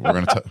down.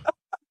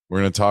 We're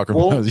gonna talk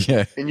about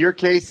In your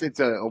case, it's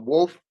a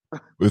wolf.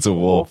 It's a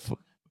wolf.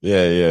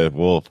 Yeah,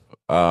 wolf.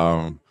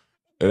 And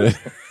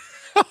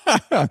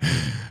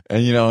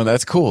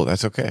that's cool.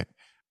 That's okay.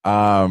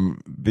 So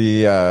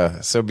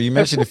you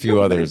mentioned a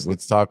few others.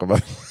 Let's talk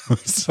about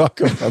those.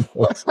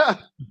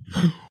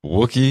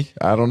 Wookie.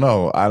 I don't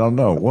know.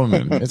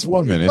 Woman. It's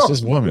woman. It's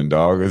just woman,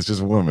 dog. It's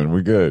just woman.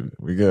 We good.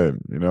 You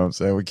know what I'm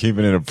saying? We're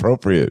keeping it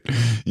appropriate.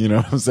 You know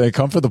what I'm saying?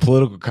 Come for the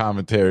political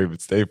commentary,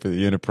 but stay for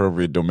the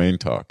inappropriate domain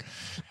talk.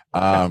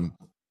 So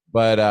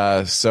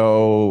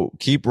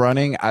Keep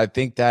Running. I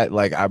think that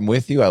I'm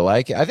with you. I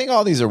like it. I think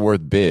all these are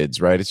worth bids,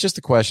 right? It's just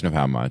a question of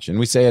how much. And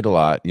we say it a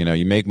lot,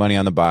 you make money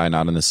on the buy,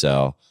 not on the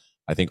sell.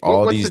 I think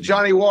these. The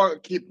Johnny Walker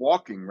Keep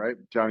Walking, right?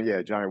 Johnny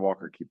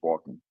Walker Keep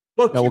Walking.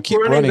 Keep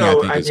running I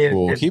think is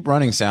cool. Keep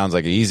Running sounds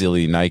like an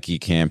easily Nike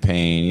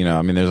campaign.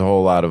 There's a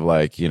whole lot of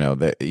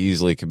that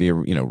easily could be a,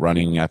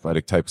 running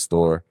athletic type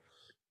store.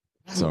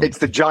 So. It's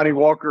the Johnny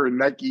Walker and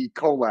Nike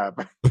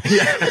collab.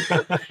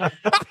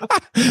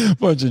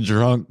 Bunch of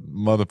drunk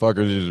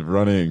motherfuckers just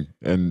running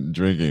and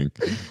drinking.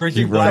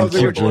 Keep running,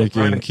 keep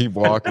drinking, keep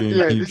walking,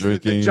 keep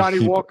drinking.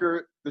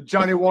 The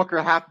Johnny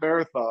Walker half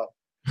marathon.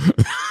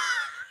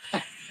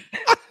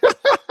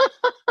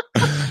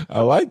 I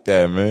like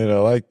that, man. I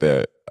like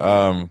that.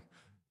 But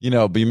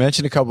you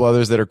mentioned a couple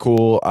others that are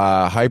cool.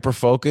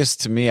 Hyperfocus,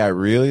 to me, I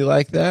really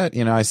like that.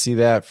 I see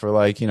that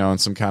for in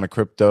some kind of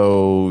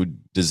crypto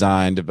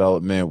design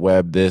development,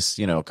 web,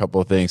 a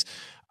couple of things.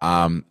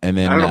 And then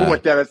I don't know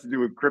what that has to do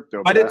with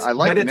crypto, but I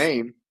like the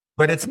name.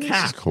 But it's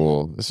capped.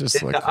 Cool. It's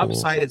just the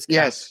upside is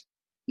capped.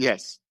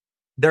 Yes.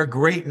 They're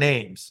great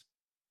names.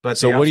 But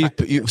so what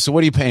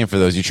are you paying for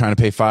those? You trying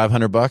to pay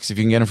 $500? If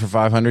you can get them for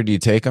 $500, do you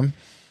take them?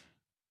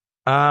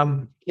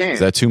 Is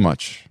that too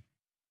much?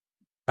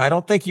 I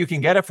don't think you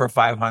can get it for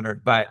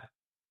 $500, but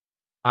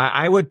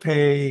I'd probably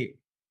pay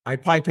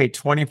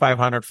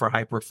 $2,500 for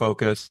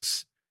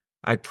Hyperfocus.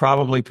 I'd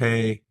probably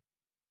pay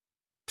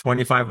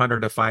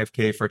 $2,500 to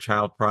 $5,000 for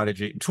Child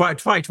Prodigy. Try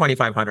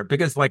 $2,500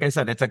 because, like I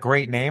said, it's a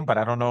great name, but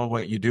I don't know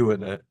what you do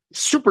with it.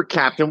 Super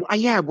Captain.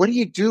 Yeah. What do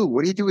you do?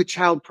 What do you do with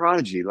Child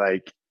Prodigy?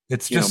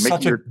 It's just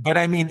but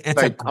I mean,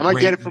 it's like, I might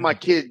get it for my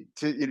kid.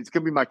 It's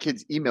going to be my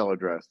kid's email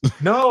address.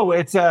 No,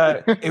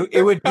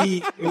 it would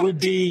be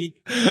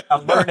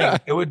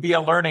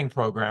a learning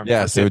program.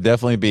 Yes, it would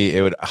definitely be.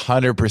 It would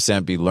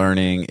 100% be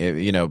learning.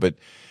 But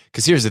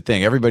because here's the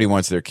thing, everybody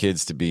wants their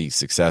kids to be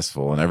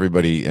successful,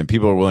 and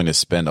people are willing to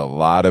spend a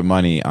lot of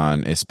money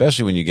on,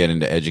 especially when you get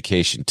into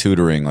education,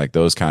 tutoring, like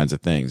those kinds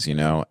of things,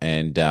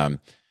 and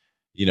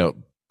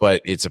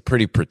but it's a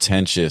pretty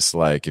pretentious.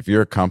 Like if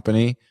you're a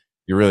company,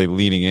 you're really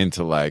leaning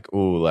into I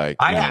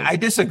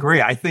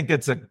disagree. I think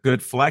it's a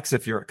good flex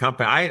if you're a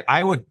company.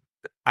 I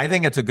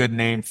think it's a good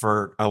name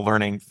for a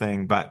learning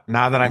thing, but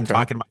now that I'm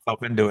talking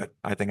myself into it,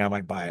 I think I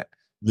might buy it.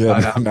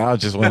 Yeah, now it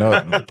just went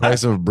up. The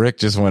price of a brick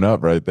just went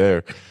up right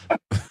there.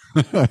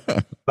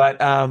 But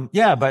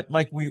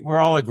like we're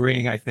all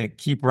agreeing, I think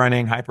keep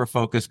running, hyper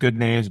focus, good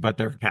names, but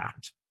they're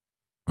capped.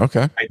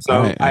 Okay. Right?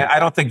 So right. I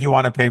don't think you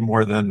want to pay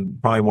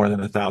probably more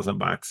than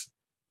 $1,000.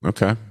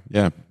 Okay.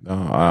 Yeah.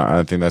 No,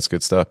 I think that's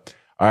good stuff.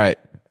 All right.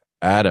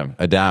 Adam.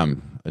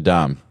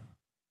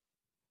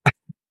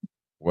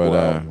 What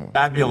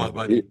Fabula,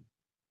 buddy.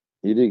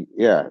 You did,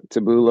 yeah.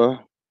 Taboola.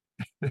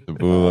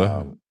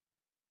 Taboola.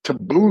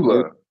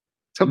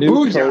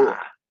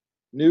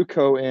 New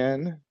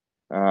co-in.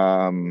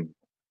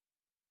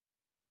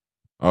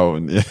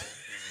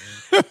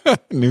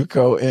 New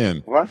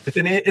co-in. What?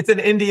 It's an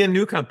Indian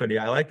new company.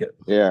 I like it.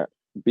 Yeah.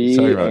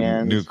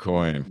 New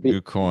coin,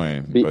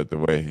 but the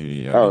way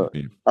he yeah.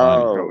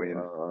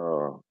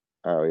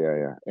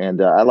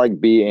 And I like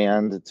B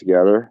and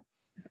together.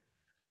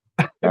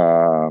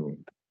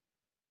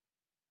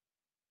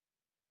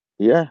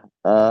 Yeah.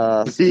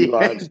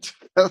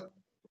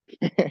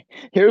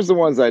 Here's the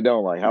ones I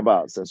don't like. How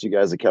about, since you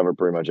guys have covered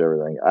pretty much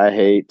everything, I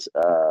hate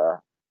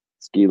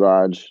Ski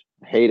Lodge.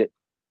 Hate it.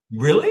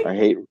 Really? I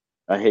hate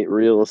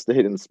real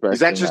estate inspection. Is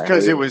that just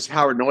because it was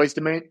Howard Noy's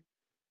domain?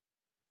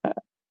 I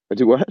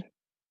do what?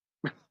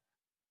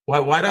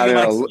 Why don't you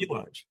like Ski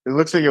Lodge? It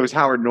looks like it was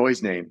Howard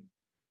Noy's name.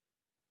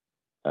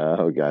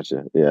 Oh,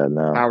 gotcha. Yeah,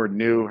 no. Howard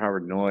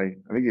Noy.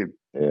 I think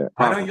yeah.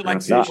 Why don't you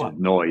like Ski Lodge?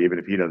 Noy, even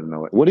if he doesn't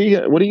know it. What are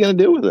you gonna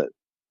do with it?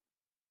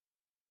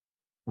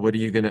 What are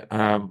you gonna?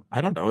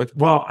 I don't know.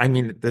 Well, I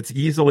mean, that's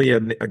easily a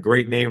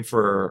great name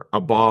for a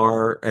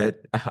bar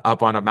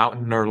up on a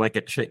mountain, or like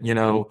So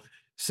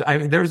I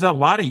mean, there's a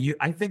lot of you.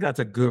 I think that's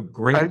a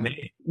great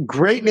name.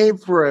 Great name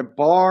for a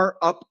bar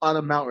up on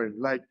a mountain.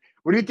 Like,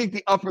 what do you think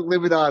the upper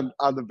limit on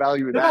the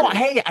value of that? No,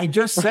 hey, I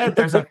just said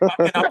there's a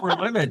fucking upper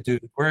limit,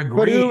 dude. We're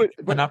agreeing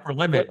an upper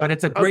limit, but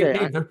it's a great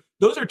name.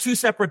 Those are two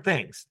separate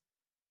things.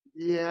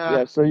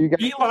 Yeah. So you got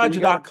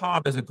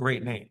Skilodge.com is a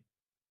great name.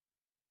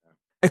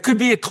 It could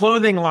be a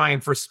clothing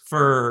line for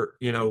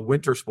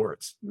winter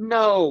sports.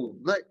 No,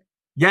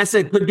 yes,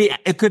 it could be.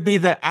 It could be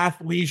the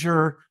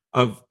athleisure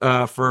of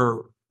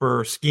for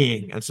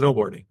skiing and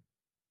snowboarding.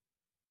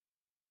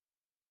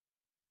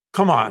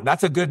 Come on,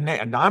 that's a good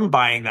name. I'm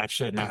buying that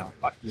shit now.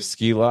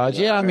 Ski Lodge.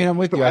 Yeah, I mean, I'm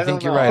with you. I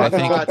think you're right. I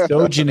think it's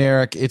so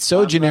generic. It's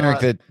so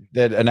generic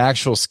that an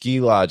actual ski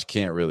lodge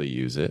can't really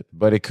use it,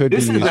 but it could be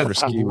used for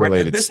ski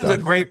related stuff. This is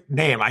a great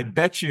name. I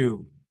bet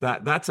you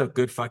that's a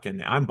good fucking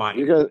name. I'm buying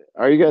it.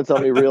 Are you gonna tell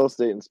me real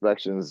estate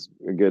inspection's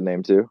a good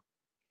name too?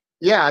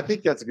 Yeah, I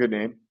think that's a good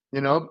name.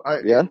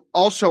 Yeah.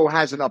 Also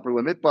has an upper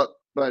limit, but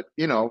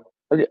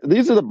Okay,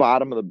 these are the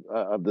bottom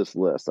of this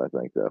list, I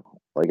think, though.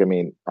 Like, I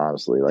mean,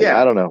 honestly,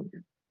 I don't know.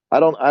 I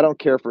don't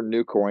care for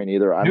new coin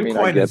either. I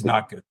Coin is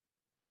not good.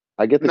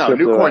 I get the crypto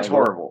new coin's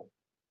angle. horrible.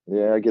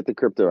 Yeah, I get the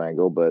crypto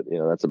angle, but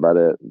that's about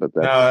it. But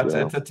that's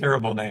it's a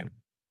terrible name.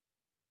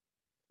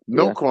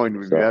 No coin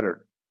would be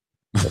better.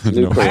 I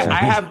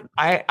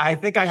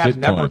think I have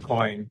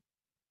Nevercoin.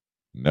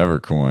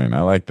 Nevercoin. I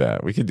like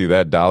that. We could do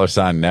that.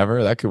 $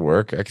 never. That could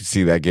work. I could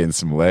see that getting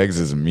some legs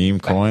as a meme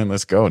coin.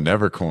 Let's go.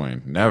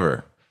 Nevercoin.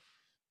 Never.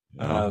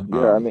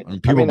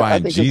 People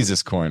buying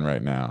Jesus coin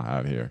right now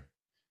out here.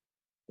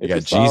 They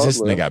got Jesus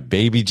and they got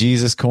baby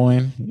Jesus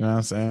coin. You know what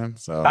I'm saying?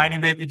 So tiny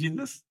baby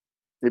Jesus.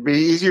 It'd be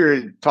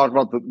easier to talk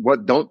about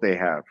what don't they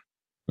have.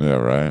 Yeah,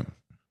 right.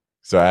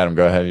 So Adam,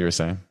 go ahead. You were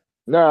saying?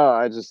 No,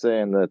 I was just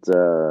saying that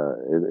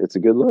it's a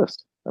good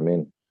list. I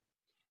mean,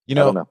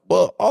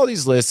 well, all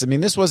these lists. I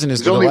mean, this wasn't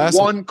as good. There's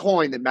only one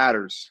coin that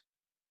matters.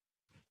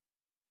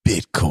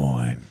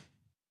 Bitcoin.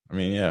 I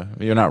mean, yeah,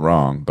 you're not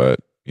wrong, but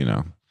it's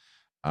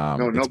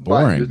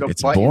boring.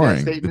 It's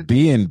boring. The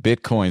B in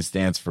Bitcoin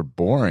stands for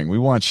boring. We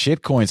want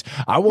shit coins.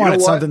 I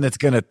wanted something that's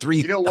going to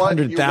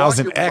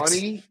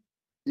 300,000x.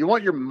 You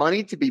want your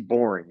money to be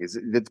boring.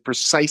 That's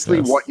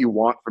precisely what you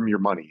want from your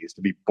money, is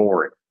to be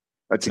boring.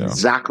 That's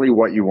exactly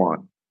what you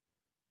want.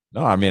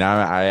 No, I mean,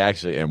 I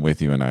actually am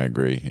with you, and I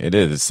agree. It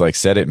is. It's like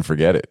set it and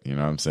forget it. You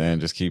know what I'm saying?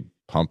 Just keep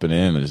pumping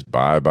in and just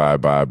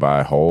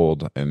buy,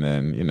 hold, and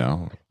then be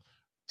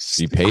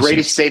patient.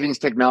 Greatest savings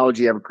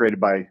technology ever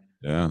created by.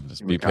 Yeah,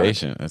 just be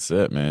patient. That's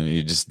it, man.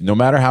 You just, no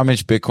matter how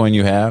much Bitcoin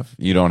you have,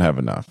 you don't have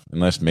enough.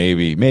 Unless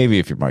maybe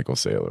if you're Michael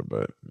Saylor,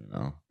 but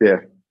Yeah.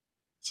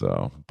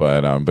 So,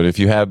 but if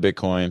you have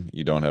Bitcoin,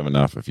 you don't have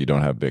enough. If you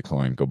don't have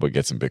Bitcoin, go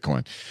get some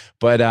Bitcoin.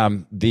 But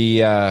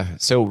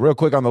so real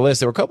quick on the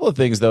list, there were a couple of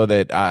things though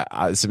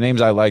that some names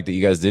I like that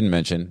you guys didn't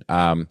mention.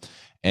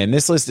 And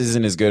this list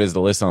isn't as good as the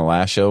list on the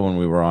last show when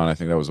we were on. I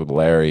think that was with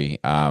Larry.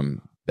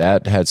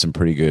 That had some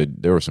pretty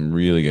good. There were some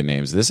really good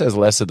names. This has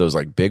less of those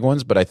like big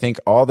ones, but I think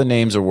all the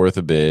names are worth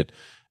a bid,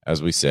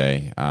 as we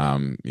say.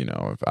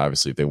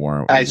 Obviously if they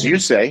weren't, as you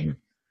say.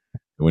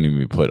 It wouldn't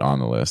even be put on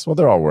the list. Well,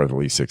 they're all worth at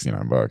least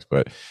 $69,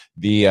 but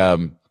the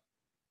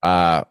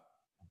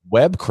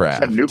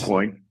Webcraft. A new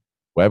coin.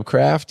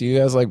 Webcraft. Do you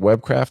guys like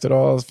Webcraft at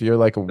all? If you're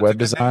like a web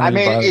designer, I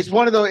mean, it's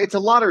one of those. It's a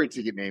lottery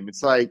ticket name.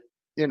 It's like,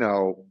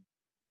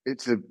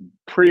 it's a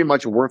pretty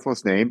much a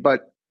worthless name,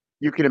 but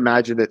you can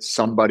imagine that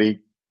somebody,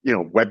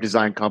 web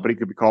design company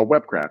could be called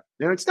Webcraft.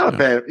 It's not a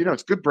bad.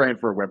 It's a good brand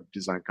for a web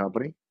design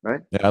company,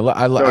 right? Yeah, I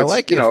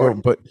like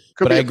it, but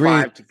could be I a agree.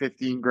 $5 to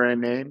 $15,000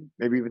 name,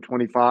 maybe even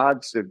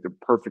 25. So the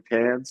perfect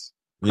hands.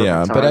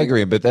 Yeah, but I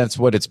agree. But that's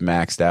what it's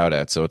maxed out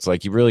at. So it's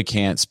like you really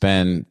can't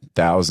spend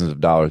thousands of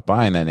dollars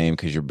buying that name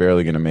because you're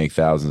barely going to make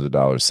thousands of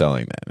dollars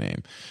selling that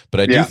name. But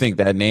I do think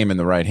that name in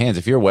the right hands.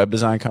 If you're a web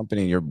design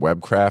company and your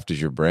Webcraft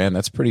is your brand,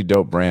 that's a pretty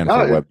dope brand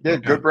for a web. Yeah,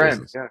 good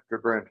brand. Yeah,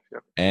 good brand.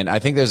 Yeah. And I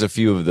think there's a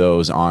few of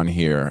those on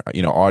here.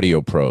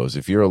 Audio Pros.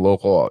 If you're a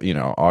local,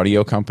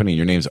 audio company,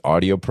 your name's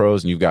Audio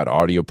Pros, and you've got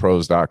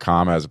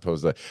audiopros.com as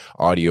opposed to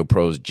Audio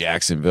Pros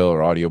Jacksonville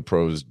or Audio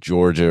Pros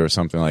Georgia or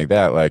something like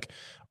that, like.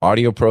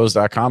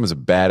 Audiopros.com is a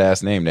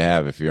badass name to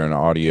have if you're an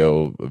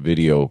audio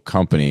video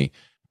company.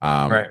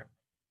 Right.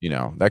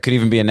 That could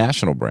even be a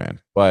national brand.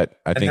 But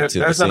I think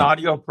there's an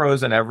Audio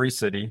Pros in every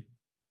city.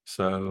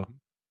 So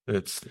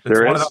it's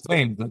one of those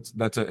names.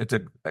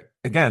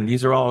 Again,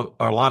 these are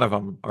a lot of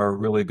them are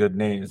really good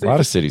names. A lot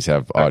of cities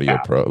have Audio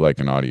Pro, like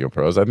an Audio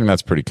Pros. I think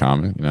that's pretty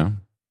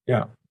common,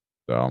 Yeah.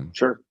 So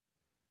sure.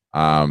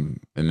 And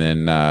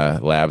then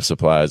lab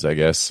supplies, I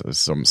guess,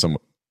 some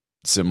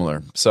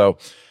similar. So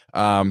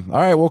all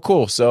right, well,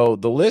 cool. So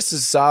the list is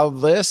a solid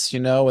list,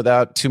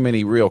 without too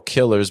many real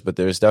killers, but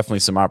there's definitely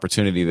some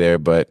opportunity there.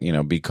 But,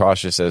 be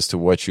cautious as to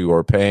what you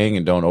are paying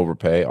and don't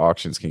overpay.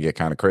 Auctions can get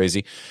kind of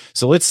crazy.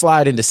 So let's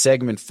slide into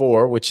segment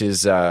 4, which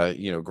is,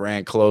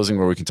 grand closing,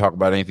 where we can talk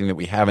about anything that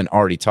we haven't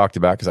already talked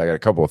about, because I got a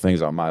couple of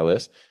things on my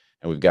list,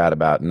 and we've got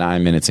about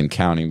 9 minutes and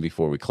counting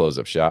before we close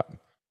up shop.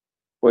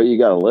 Well, you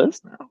got a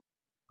list now?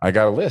 I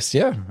got a list.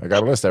 Yeah, I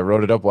got a list. I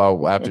wrote it up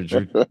after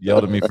Drew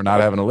yelled at me for not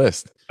having a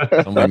list.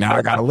 I'm like, now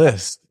I got a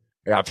list.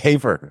 I got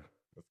paper.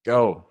 Let's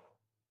go.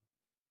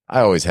 I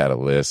always had a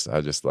list.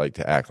 I just like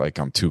to act like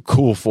I'm too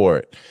cool for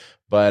it.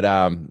 But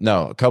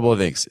no, a couple of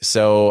things.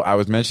 So I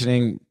was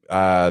mentioning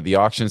the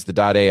auctions,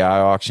 the .ai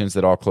auctions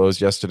that all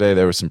closed yesterday.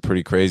 There was some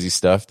pretty crazy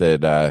stuff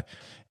that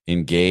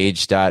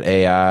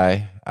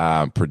Engage.ai,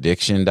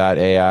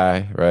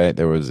 Prediction.ai, right?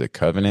 There was a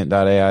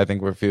Covenant.ai, I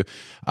think were a few.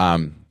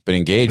 But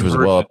Engage was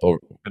well up over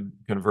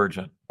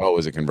Convergent. Oh,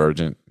 was it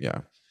Convergent? Yeah.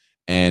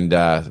 And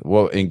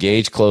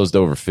Engage closed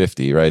over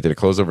 50, right? Did it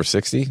close over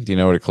 60? Do you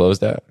know what it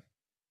closed at?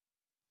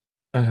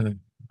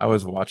 I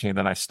was watching and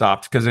then I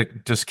stopped because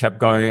it just kept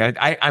going.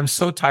 I'm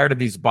so tired of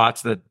these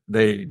bots that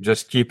they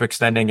just keep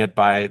extending it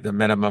by the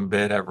minimum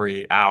bid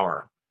every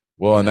hour.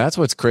 Well, and that's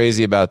what's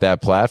crazy about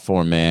that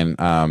platform, man.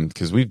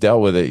 Because we've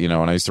dealt with it,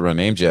 when I used to run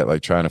NameJet,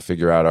 like trying to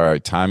figure out, all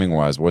right, timing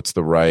wise, what's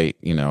the right,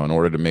 in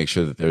order to make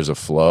sure that there's a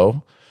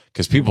flow.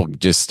 Because people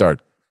just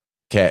start,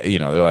 they're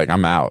like,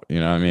 I'm out.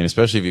 You know what I mean?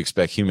 Especially if you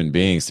expect human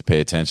beings to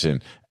pay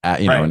attention.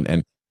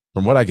 And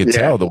from what I could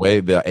tell, the way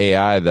the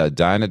AI, the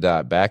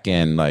Dynadot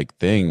backend like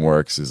thing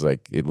works is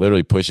like it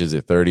literally pushes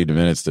it 30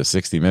 minutes to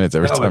 60 minutes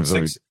every time.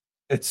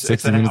 It's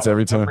 60 minutes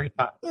every time.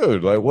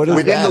 Dude, like what is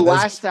within that? the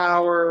last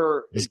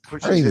hour? It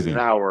pushes crazy. it an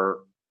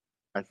hour,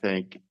 I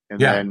think, and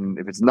then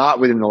if it's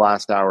not within the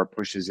last hour, it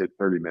pushes it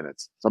 30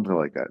 minutes, something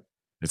like that.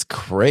 It's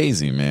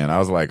crazy, man. I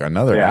was like,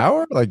 another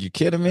hour? Like, you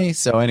kidding me?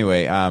 So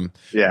anyway,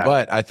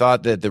 but I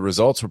thought that the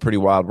results were pretty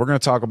wild. We're going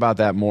to talk about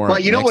that more.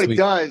 But you know what it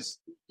does?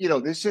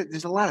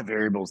 There's a lot of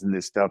variables in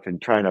this stuff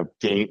and trying to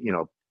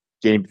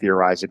game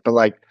theorize it. But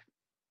like,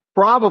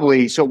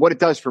 probably, so what it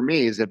does for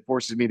me is it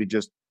forces me to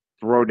just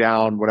throw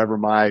down whatever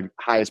my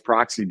highest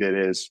proxy bid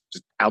is,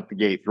 just out the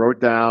gate, throw it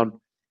down.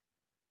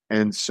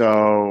 And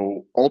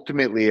so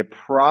ultimately, they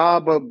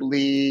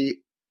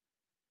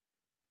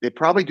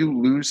probably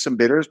do lose some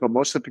bidders, but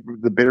most of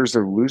the bidders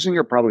they're losing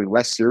are probably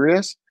less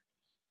serious.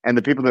 And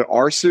the people that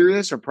are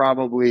serious are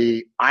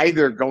probably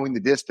either going the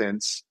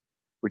distance,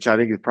 which I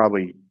think is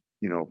probably,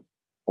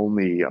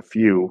 only a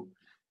few.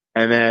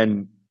 And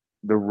then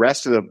the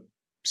rest of the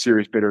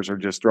serious bidders are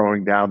just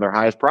throwing down their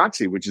highest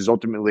proxy, which is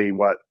ultimately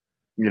what,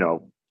 the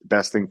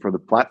best thing for the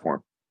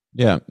platform.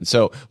 Yeah.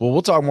 So,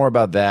 we'll talk more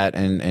about that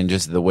and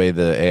just the way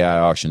the AI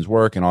auctions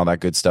work and all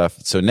that good stuff.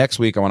 So next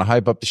week, I want to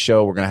hype up the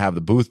show. We're going to have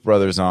the Booth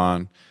brothers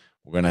on.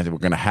 We're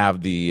gonna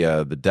have the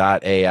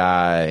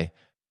 .ai,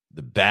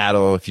 the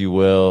battle, if you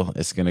will.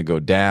 It's gonna go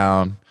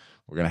down.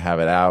 We're going to have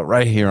it out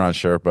right here on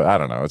Sherpa. I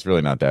don't know. It's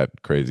really not that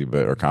crazy,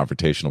 or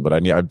confrontational, but I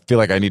feel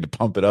like I need to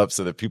pump it up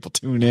so that people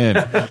tune in.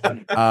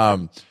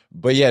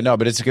 But yeah, no,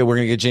 but it's good. We're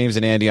going to get James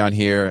and Andy on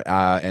here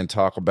and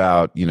talk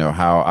about,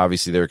 how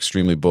obviously they're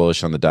extremely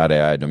bullish on the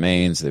 .ai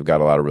domains. They've got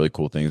a lot of really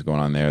cool things going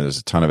on there. There's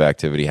a ton of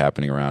activity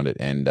happening around it,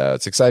 and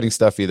it's exciting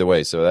stuff either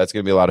way. So that's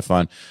going to be a lot of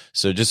fun.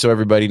 So just so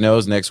everybody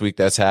knows, next week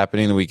that's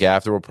happening. The week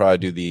after, we'll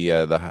probably do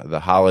the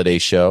holiday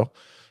show.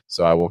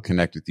 So I will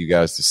connect with you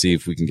guys to see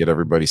if we can get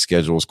everybody's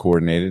schedules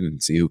coordinated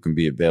and see who can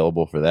be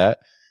available for that.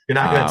 You're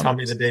not going to tell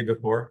me the day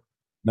before?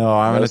 No,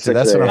 I'm going to.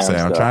 That's what I'm saying.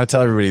 I'm trying to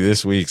tell everybody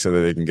this week so that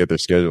they can get their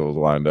schedules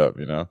lined up.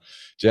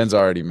 Jen's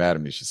already mad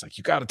at me. She's like,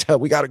 we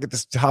got to get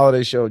this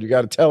holiday show. You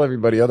got to tell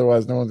everybody.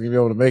 Otherwise, no one's going to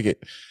be able to make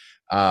it.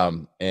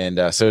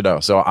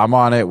 So I'm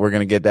on it. We're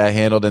going to get that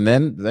handled. And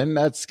then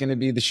that's going to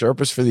be the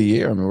Sherpas for the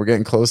year. I mean, we're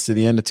getting close to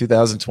the end of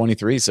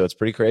 2023. So it's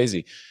pretty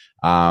crazy.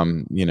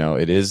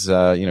 It is,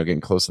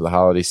 getting close to the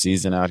holiday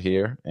season out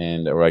here,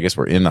 or I guess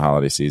we're in the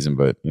holiday season,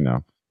 but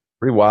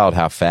pretty wild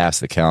how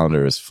fast the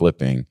calendar is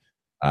flipping,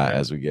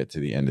 as we get to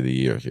the end of the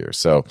year here.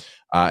 So,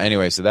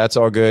 anyway, so that's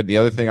all good. The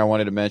other thing I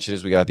wanted to mention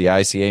is we got the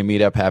ICA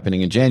meetup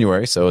happening in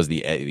January. So as the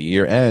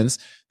year ends,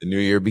 the new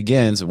year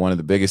begins. One of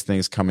the biggest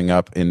things coming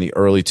up in the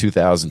early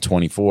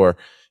 2024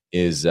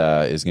 is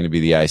going to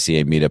be the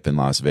ICA meetup in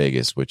Las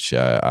Vegas, which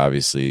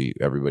obviously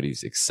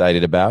everybody's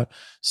excited about.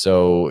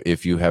 So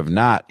if you have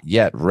not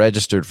yet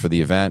registered for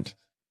the event,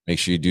 make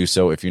sure you do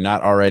so. If you're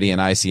not already an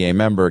ICA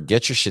member,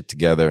 get your shit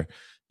together.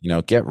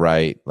 Get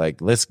right. Like,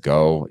 let's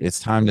go. It's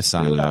time to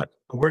sign up.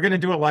 We're going to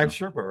do a live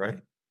Sherpa, right?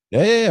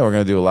 Yeah. We're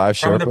going to do a live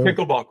Sherpa. From the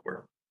pickleball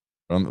court.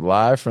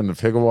 Live from the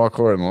pickleball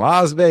court in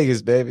Las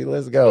Vegas, baby.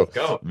 Let's go.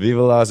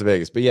 Viva Las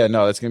Vegas. But yeah,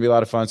 no, that's going to be a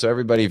lot of fun. So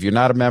everybody, if you're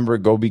not a member,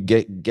 go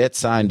get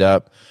signed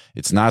up.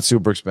 It's not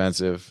super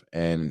expensive,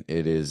 and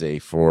it is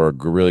for a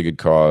really good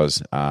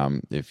cause.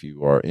 If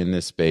you are in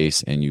this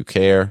space and you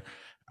care,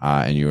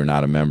 and you are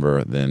not a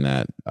member, then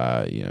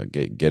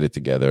get it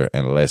together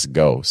and let's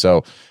go.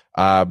 So,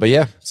 but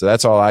yeah, so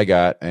that's all I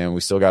got. And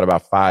we still got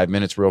about 5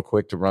 minutes real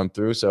quick to run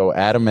through. So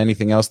Adam,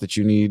 anything else that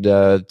you need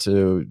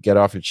to get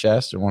off your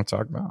chest or want to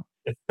talk about?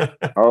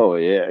 Oh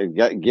yeah,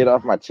 get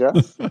off my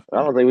chest. I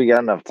don't think we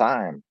got enough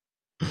time.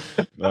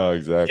 No,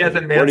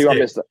 exactly. Where do you want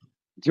me to start?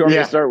 Do you want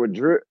me to start with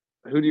Drew?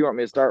 Who do you want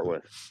me to start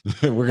with?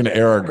 We're gonna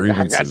air our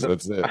grievances.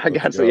 That's it. I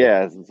got so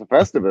yeah, it's a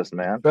Festivus,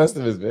 man.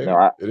 Festivus, baby.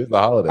 It is the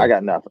holiday. I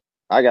got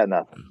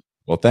nothing.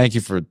 Well, thank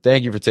you for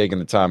taking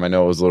the time. I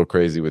know it was a little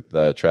crazy with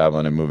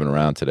traveling and moving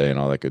around today and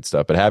all that good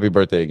stuff. But happy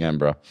birthday again,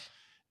 bro.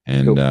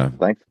 And cool.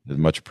 Thanks. It's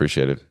much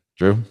appreciated.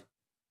 Drew?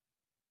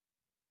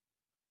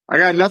 I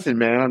got nothing,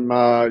 man.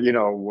 That's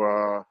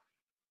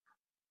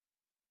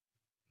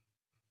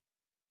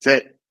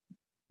it.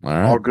 All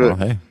right. All good.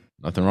 Well, hey,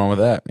 nothing wrong with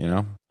that,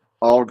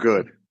 All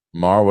good.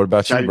 Mar, what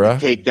about you, bro?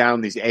 Take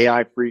down these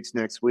AI freaks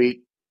next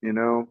week,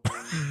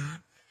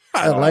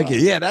 I like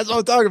it. Yeah, that's what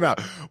I'm talking about.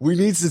 We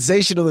need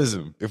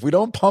sensationalism. If we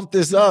don't pump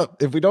this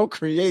up, if we don't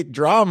create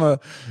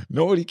drama,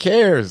 nobody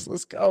cares.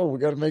 Let's go. We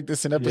got to make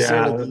this an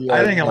episode. Yeah,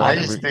 I think a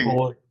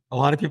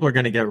lot of people are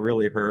going to get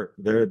really hurt.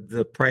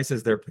 The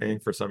prices they're paying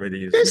for some of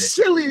these. It's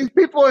silly. These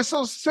people are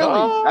so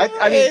silly.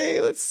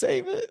 Hey, let's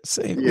save it.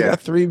 We got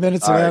 3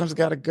 minutes and Adam's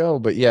got to go.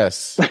 But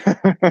yes,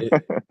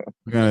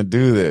 we're going to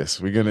do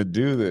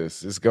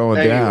this. It's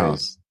going down.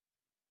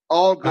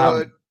 All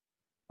good.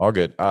 All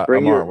good.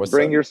 Bring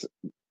Ammar,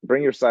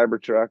 your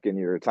Cybertruck and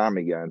your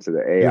Tommy gun to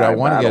the AI. Dude, I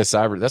want to get a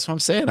Cyber. That's what I'm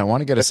saying. I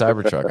want to get a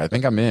Cybertruck. I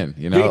think I'm in.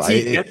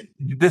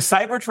 The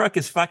Cybertruck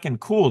is fucking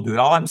cool, dude.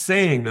 All I'm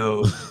saying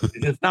though,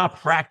 it's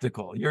not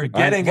practical. You're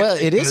getting well,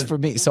 it is for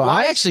me. So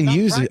I actually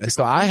use it.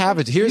 So I have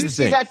it. Here's the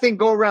thing. See that thing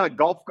go around a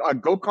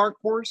go-kart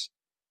course?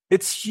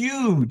 It's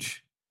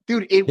huge.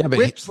 Dude, it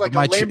whips like a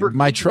Lamborghini.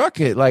 My truck,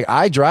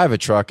 I drive a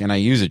truck and I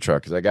use a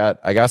truck because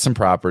I got some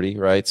property,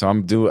 right? So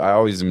I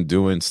always am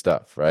doing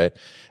stuff, right?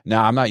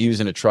 Now I'm not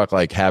using a truck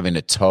like having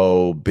to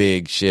tow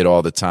big shit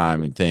all the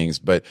time and things,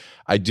 but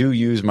I do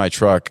use my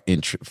truck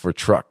for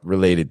truck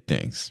related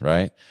things,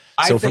 right?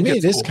 So for me,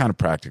 it is kind of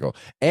practical.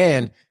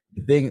 And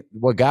the thing,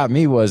 what got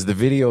me was the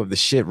video of the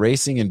shit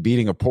racing and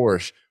beating a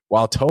Porsche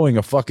while towing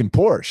a fucking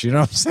Porsche. You know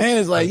what I'm saying?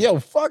 It's like, yo,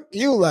 fuck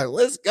you. Like,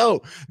 let's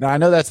go. Now I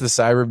know that's the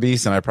Cyber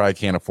Beast and I probably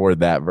can't afford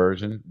that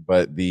version,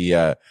 but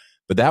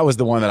but that was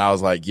the one that I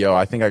was like, yo,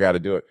 I think I got to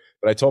do it.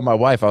 But I told my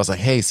wife, I was like,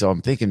 hey, so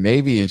I'm thinking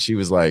maybe, and she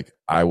was like,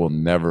 I will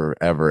never,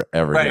 ever,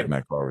 ever get in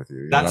that car with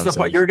you. That's the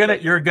point. You're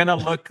gonna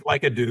look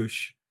like a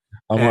douche.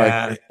 I'm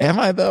like, am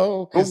I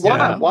though?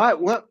 Why?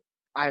 What?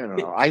 I don't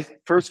know.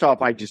 First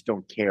off, I just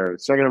don't care.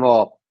 Second of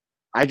all,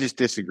 I just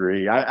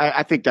disagree.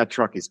 I think that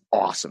truck is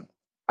awesome.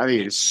 I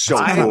mean, it's so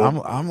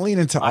cool. I'm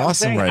leaning to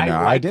awesome right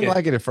now. I didn't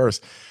like it at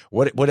first.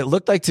 What it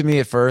looked like to me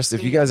at first,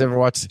 if you guys ever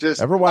watched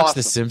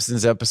the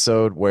Simpsons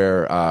episode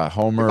where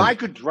Homer, if I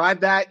could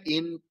drive that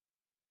in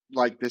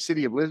like the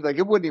city of Lisbon, like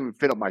it wouldn't even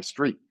fit up my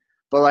street.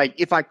 But like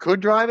if I could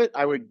drive it,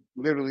 I would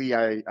literally.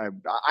 I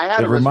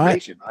had a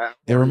reservation.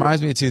 It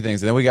reminds me of two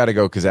things, and then we got to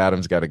go because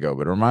Adam's got to go.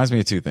 But it reminds me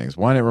of two things.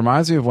 One, it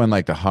reminds me of when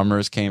like the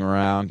Hummers came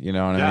around. You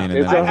know what I mean?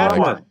 And I had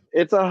one.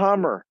 It's a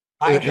Hummer.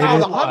 The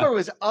Hummer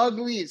was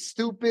ugly and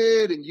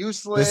stupid and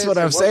useless. This is what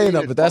I'm saying,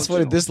 though. But that's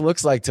what this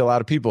looks like to a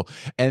lot of people.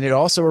 And it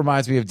also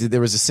reminds me of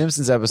there was a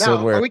Simpsons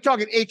episode where are we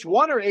talking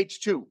H1 or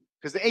H2?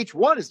 Because the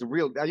H1 is the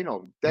real,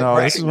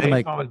 no, this is when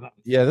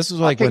this was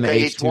like when the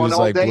H2 was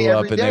like blew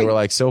up and they were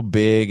like so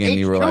big, and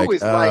you were like,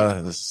 this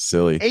is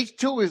silly.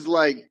 H2 is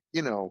like,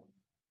 no,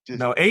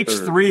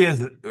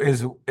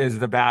 H3 is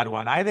the bad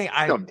one. I think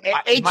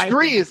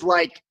H3 is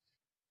like,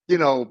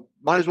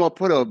 might as well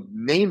put a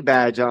name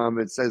badge on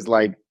that says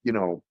like,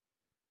 I'm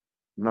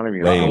not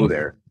even gonna go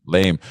there.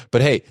 Lame.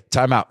 But hey,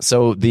 time out.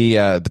 So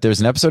but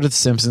there's an episode of The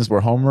Simpsons where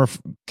Homer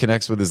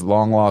connects with his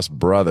long lost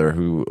brother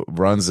who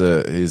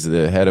is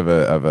the head of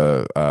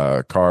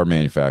a car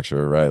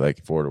manufacturer, right?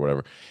 Like Ford or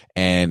whatever.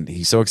 And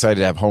he's so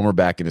excited to have Homer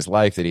back in his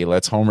life that he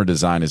lets Homer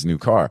design his new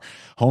car.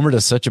 Homer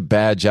does such a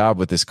bad job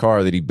with this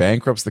car that he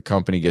bankrupts the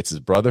company, gets his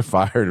brother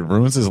fired, and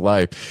ruins his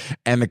life.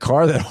 And the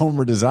car that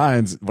Homer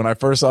designs, when I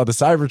first saw the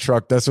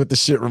Cybertruck, that's what the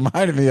shit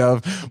reminded me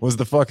of, was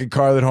the fucking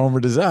car that Homer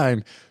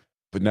designed.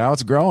 But now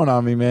it's growing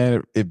on me,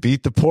 man. It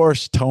beat the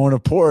Porsche, towing a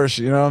Porsche.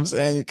 You know what I'm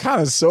saying? It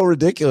kind of so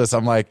ridiculous.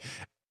 I'm like,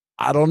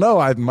 I don't know.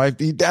 I might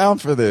be down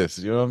for this.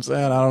 You know what I'm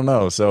saying? I don't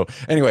know. So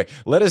anyway,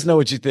 let us know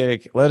what you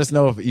think. Let us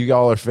know if you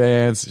all are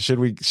fans.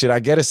 Should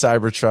I get a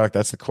Cybertruck?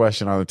 That's the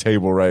question on the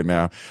table right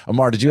now.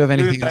 Ammar, did you have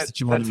anything else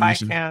that you wanted to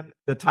mention?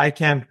 The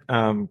Taycan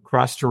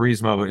Cross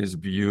Turismo is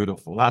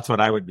beautiful. That's what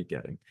I would be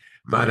getting.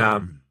 But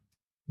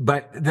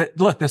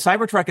look, the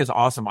Cybertruck is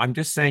awesome. I'm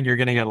just saying you're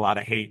going to get a lot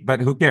of hate, but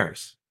who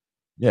cares?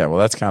 Yeah, well,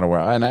 that's kind of where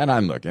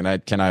I'm looking.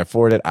 Can I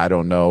afford it? I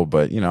don't know,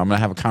 but I'm gonna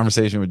have a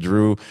conversation with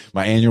Drew.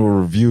 My annual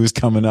review is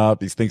coming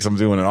up. He thinks I'm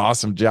doing an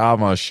awesome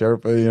job on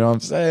Sherpa. You know what I'm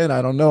saying?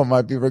 I don't know. It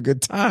might be a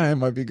good time.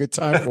 Might be a good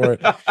time for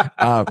it.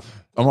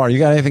 Ammar, you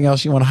got anything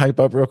else you want to hype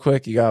up real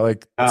quick? You got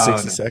like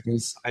 60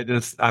 seconds.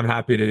 I'm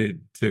happy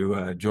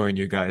to join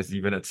you guys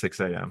even at 6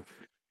 a.m.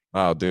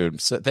 Oh, dude,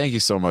 thank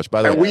you so much.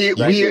 By the way,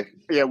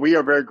 we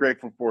are very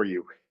grateful for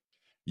you.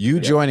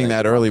 Joining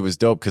that early was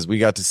dope because we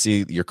got to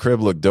see your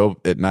crib look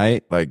dope at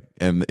night,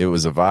 and it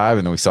was a vibe.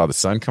 And then we saw the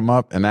sun come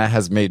up, and that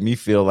has made me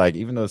feel like,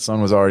 even though the sun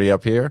was already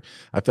up here,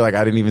 I feel like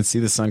I didn't even see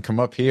the sun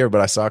come up here,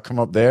 but I saw it come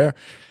up there,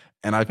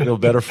 and I feel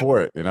better for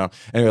it.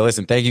 Anyway,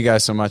 listen, thank you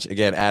guys so much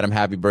again. Adam,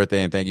 happy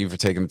birthday, and thank you for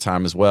taking the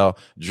time as well.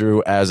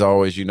 Drew, as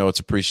always, it's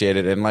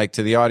appreciated. And like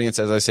to the audience,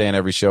 as I say in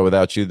every show,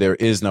 without you, there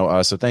is no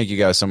us. So thank you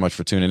guys so much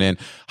for tuning in.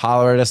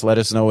 Holler at us, let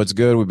us know what's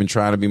good. We've been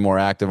trying to be more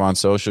active on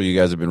social. You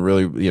guys have been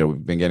really,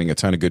 we've been getting a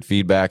ton of good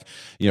feedback.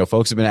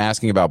 Folks have been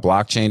asking about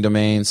blockchain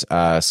domains.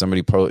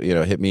 Somebody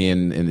hit me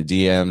in the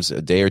DMs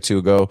a day or two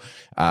ago,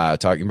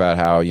 talking about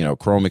how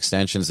Chrome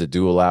extensions that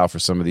do allow for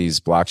some of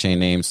these blockchain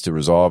names to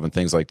resolve and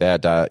things like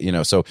that.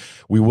 So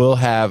we will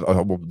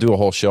we'll do a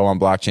whole show on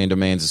blockchain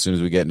domains as soon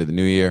as we get into the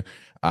new year.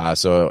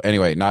 So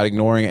anyway, not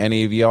ignoring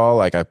any of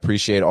y'all. I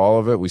appreciate all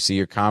of it. We see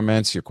your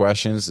comments, your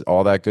questions,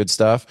 all that good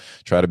stuff.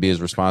 Try to be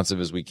as responsive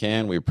as we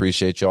can. We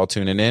appreciate y'all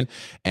tuning in,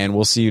 and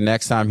we'll see you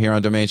next time here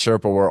on Domain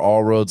Sherpa, where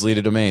all roads lead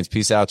to domains.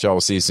 Peace out, y'all. We'll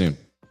see you soon.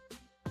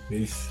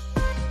 Peace.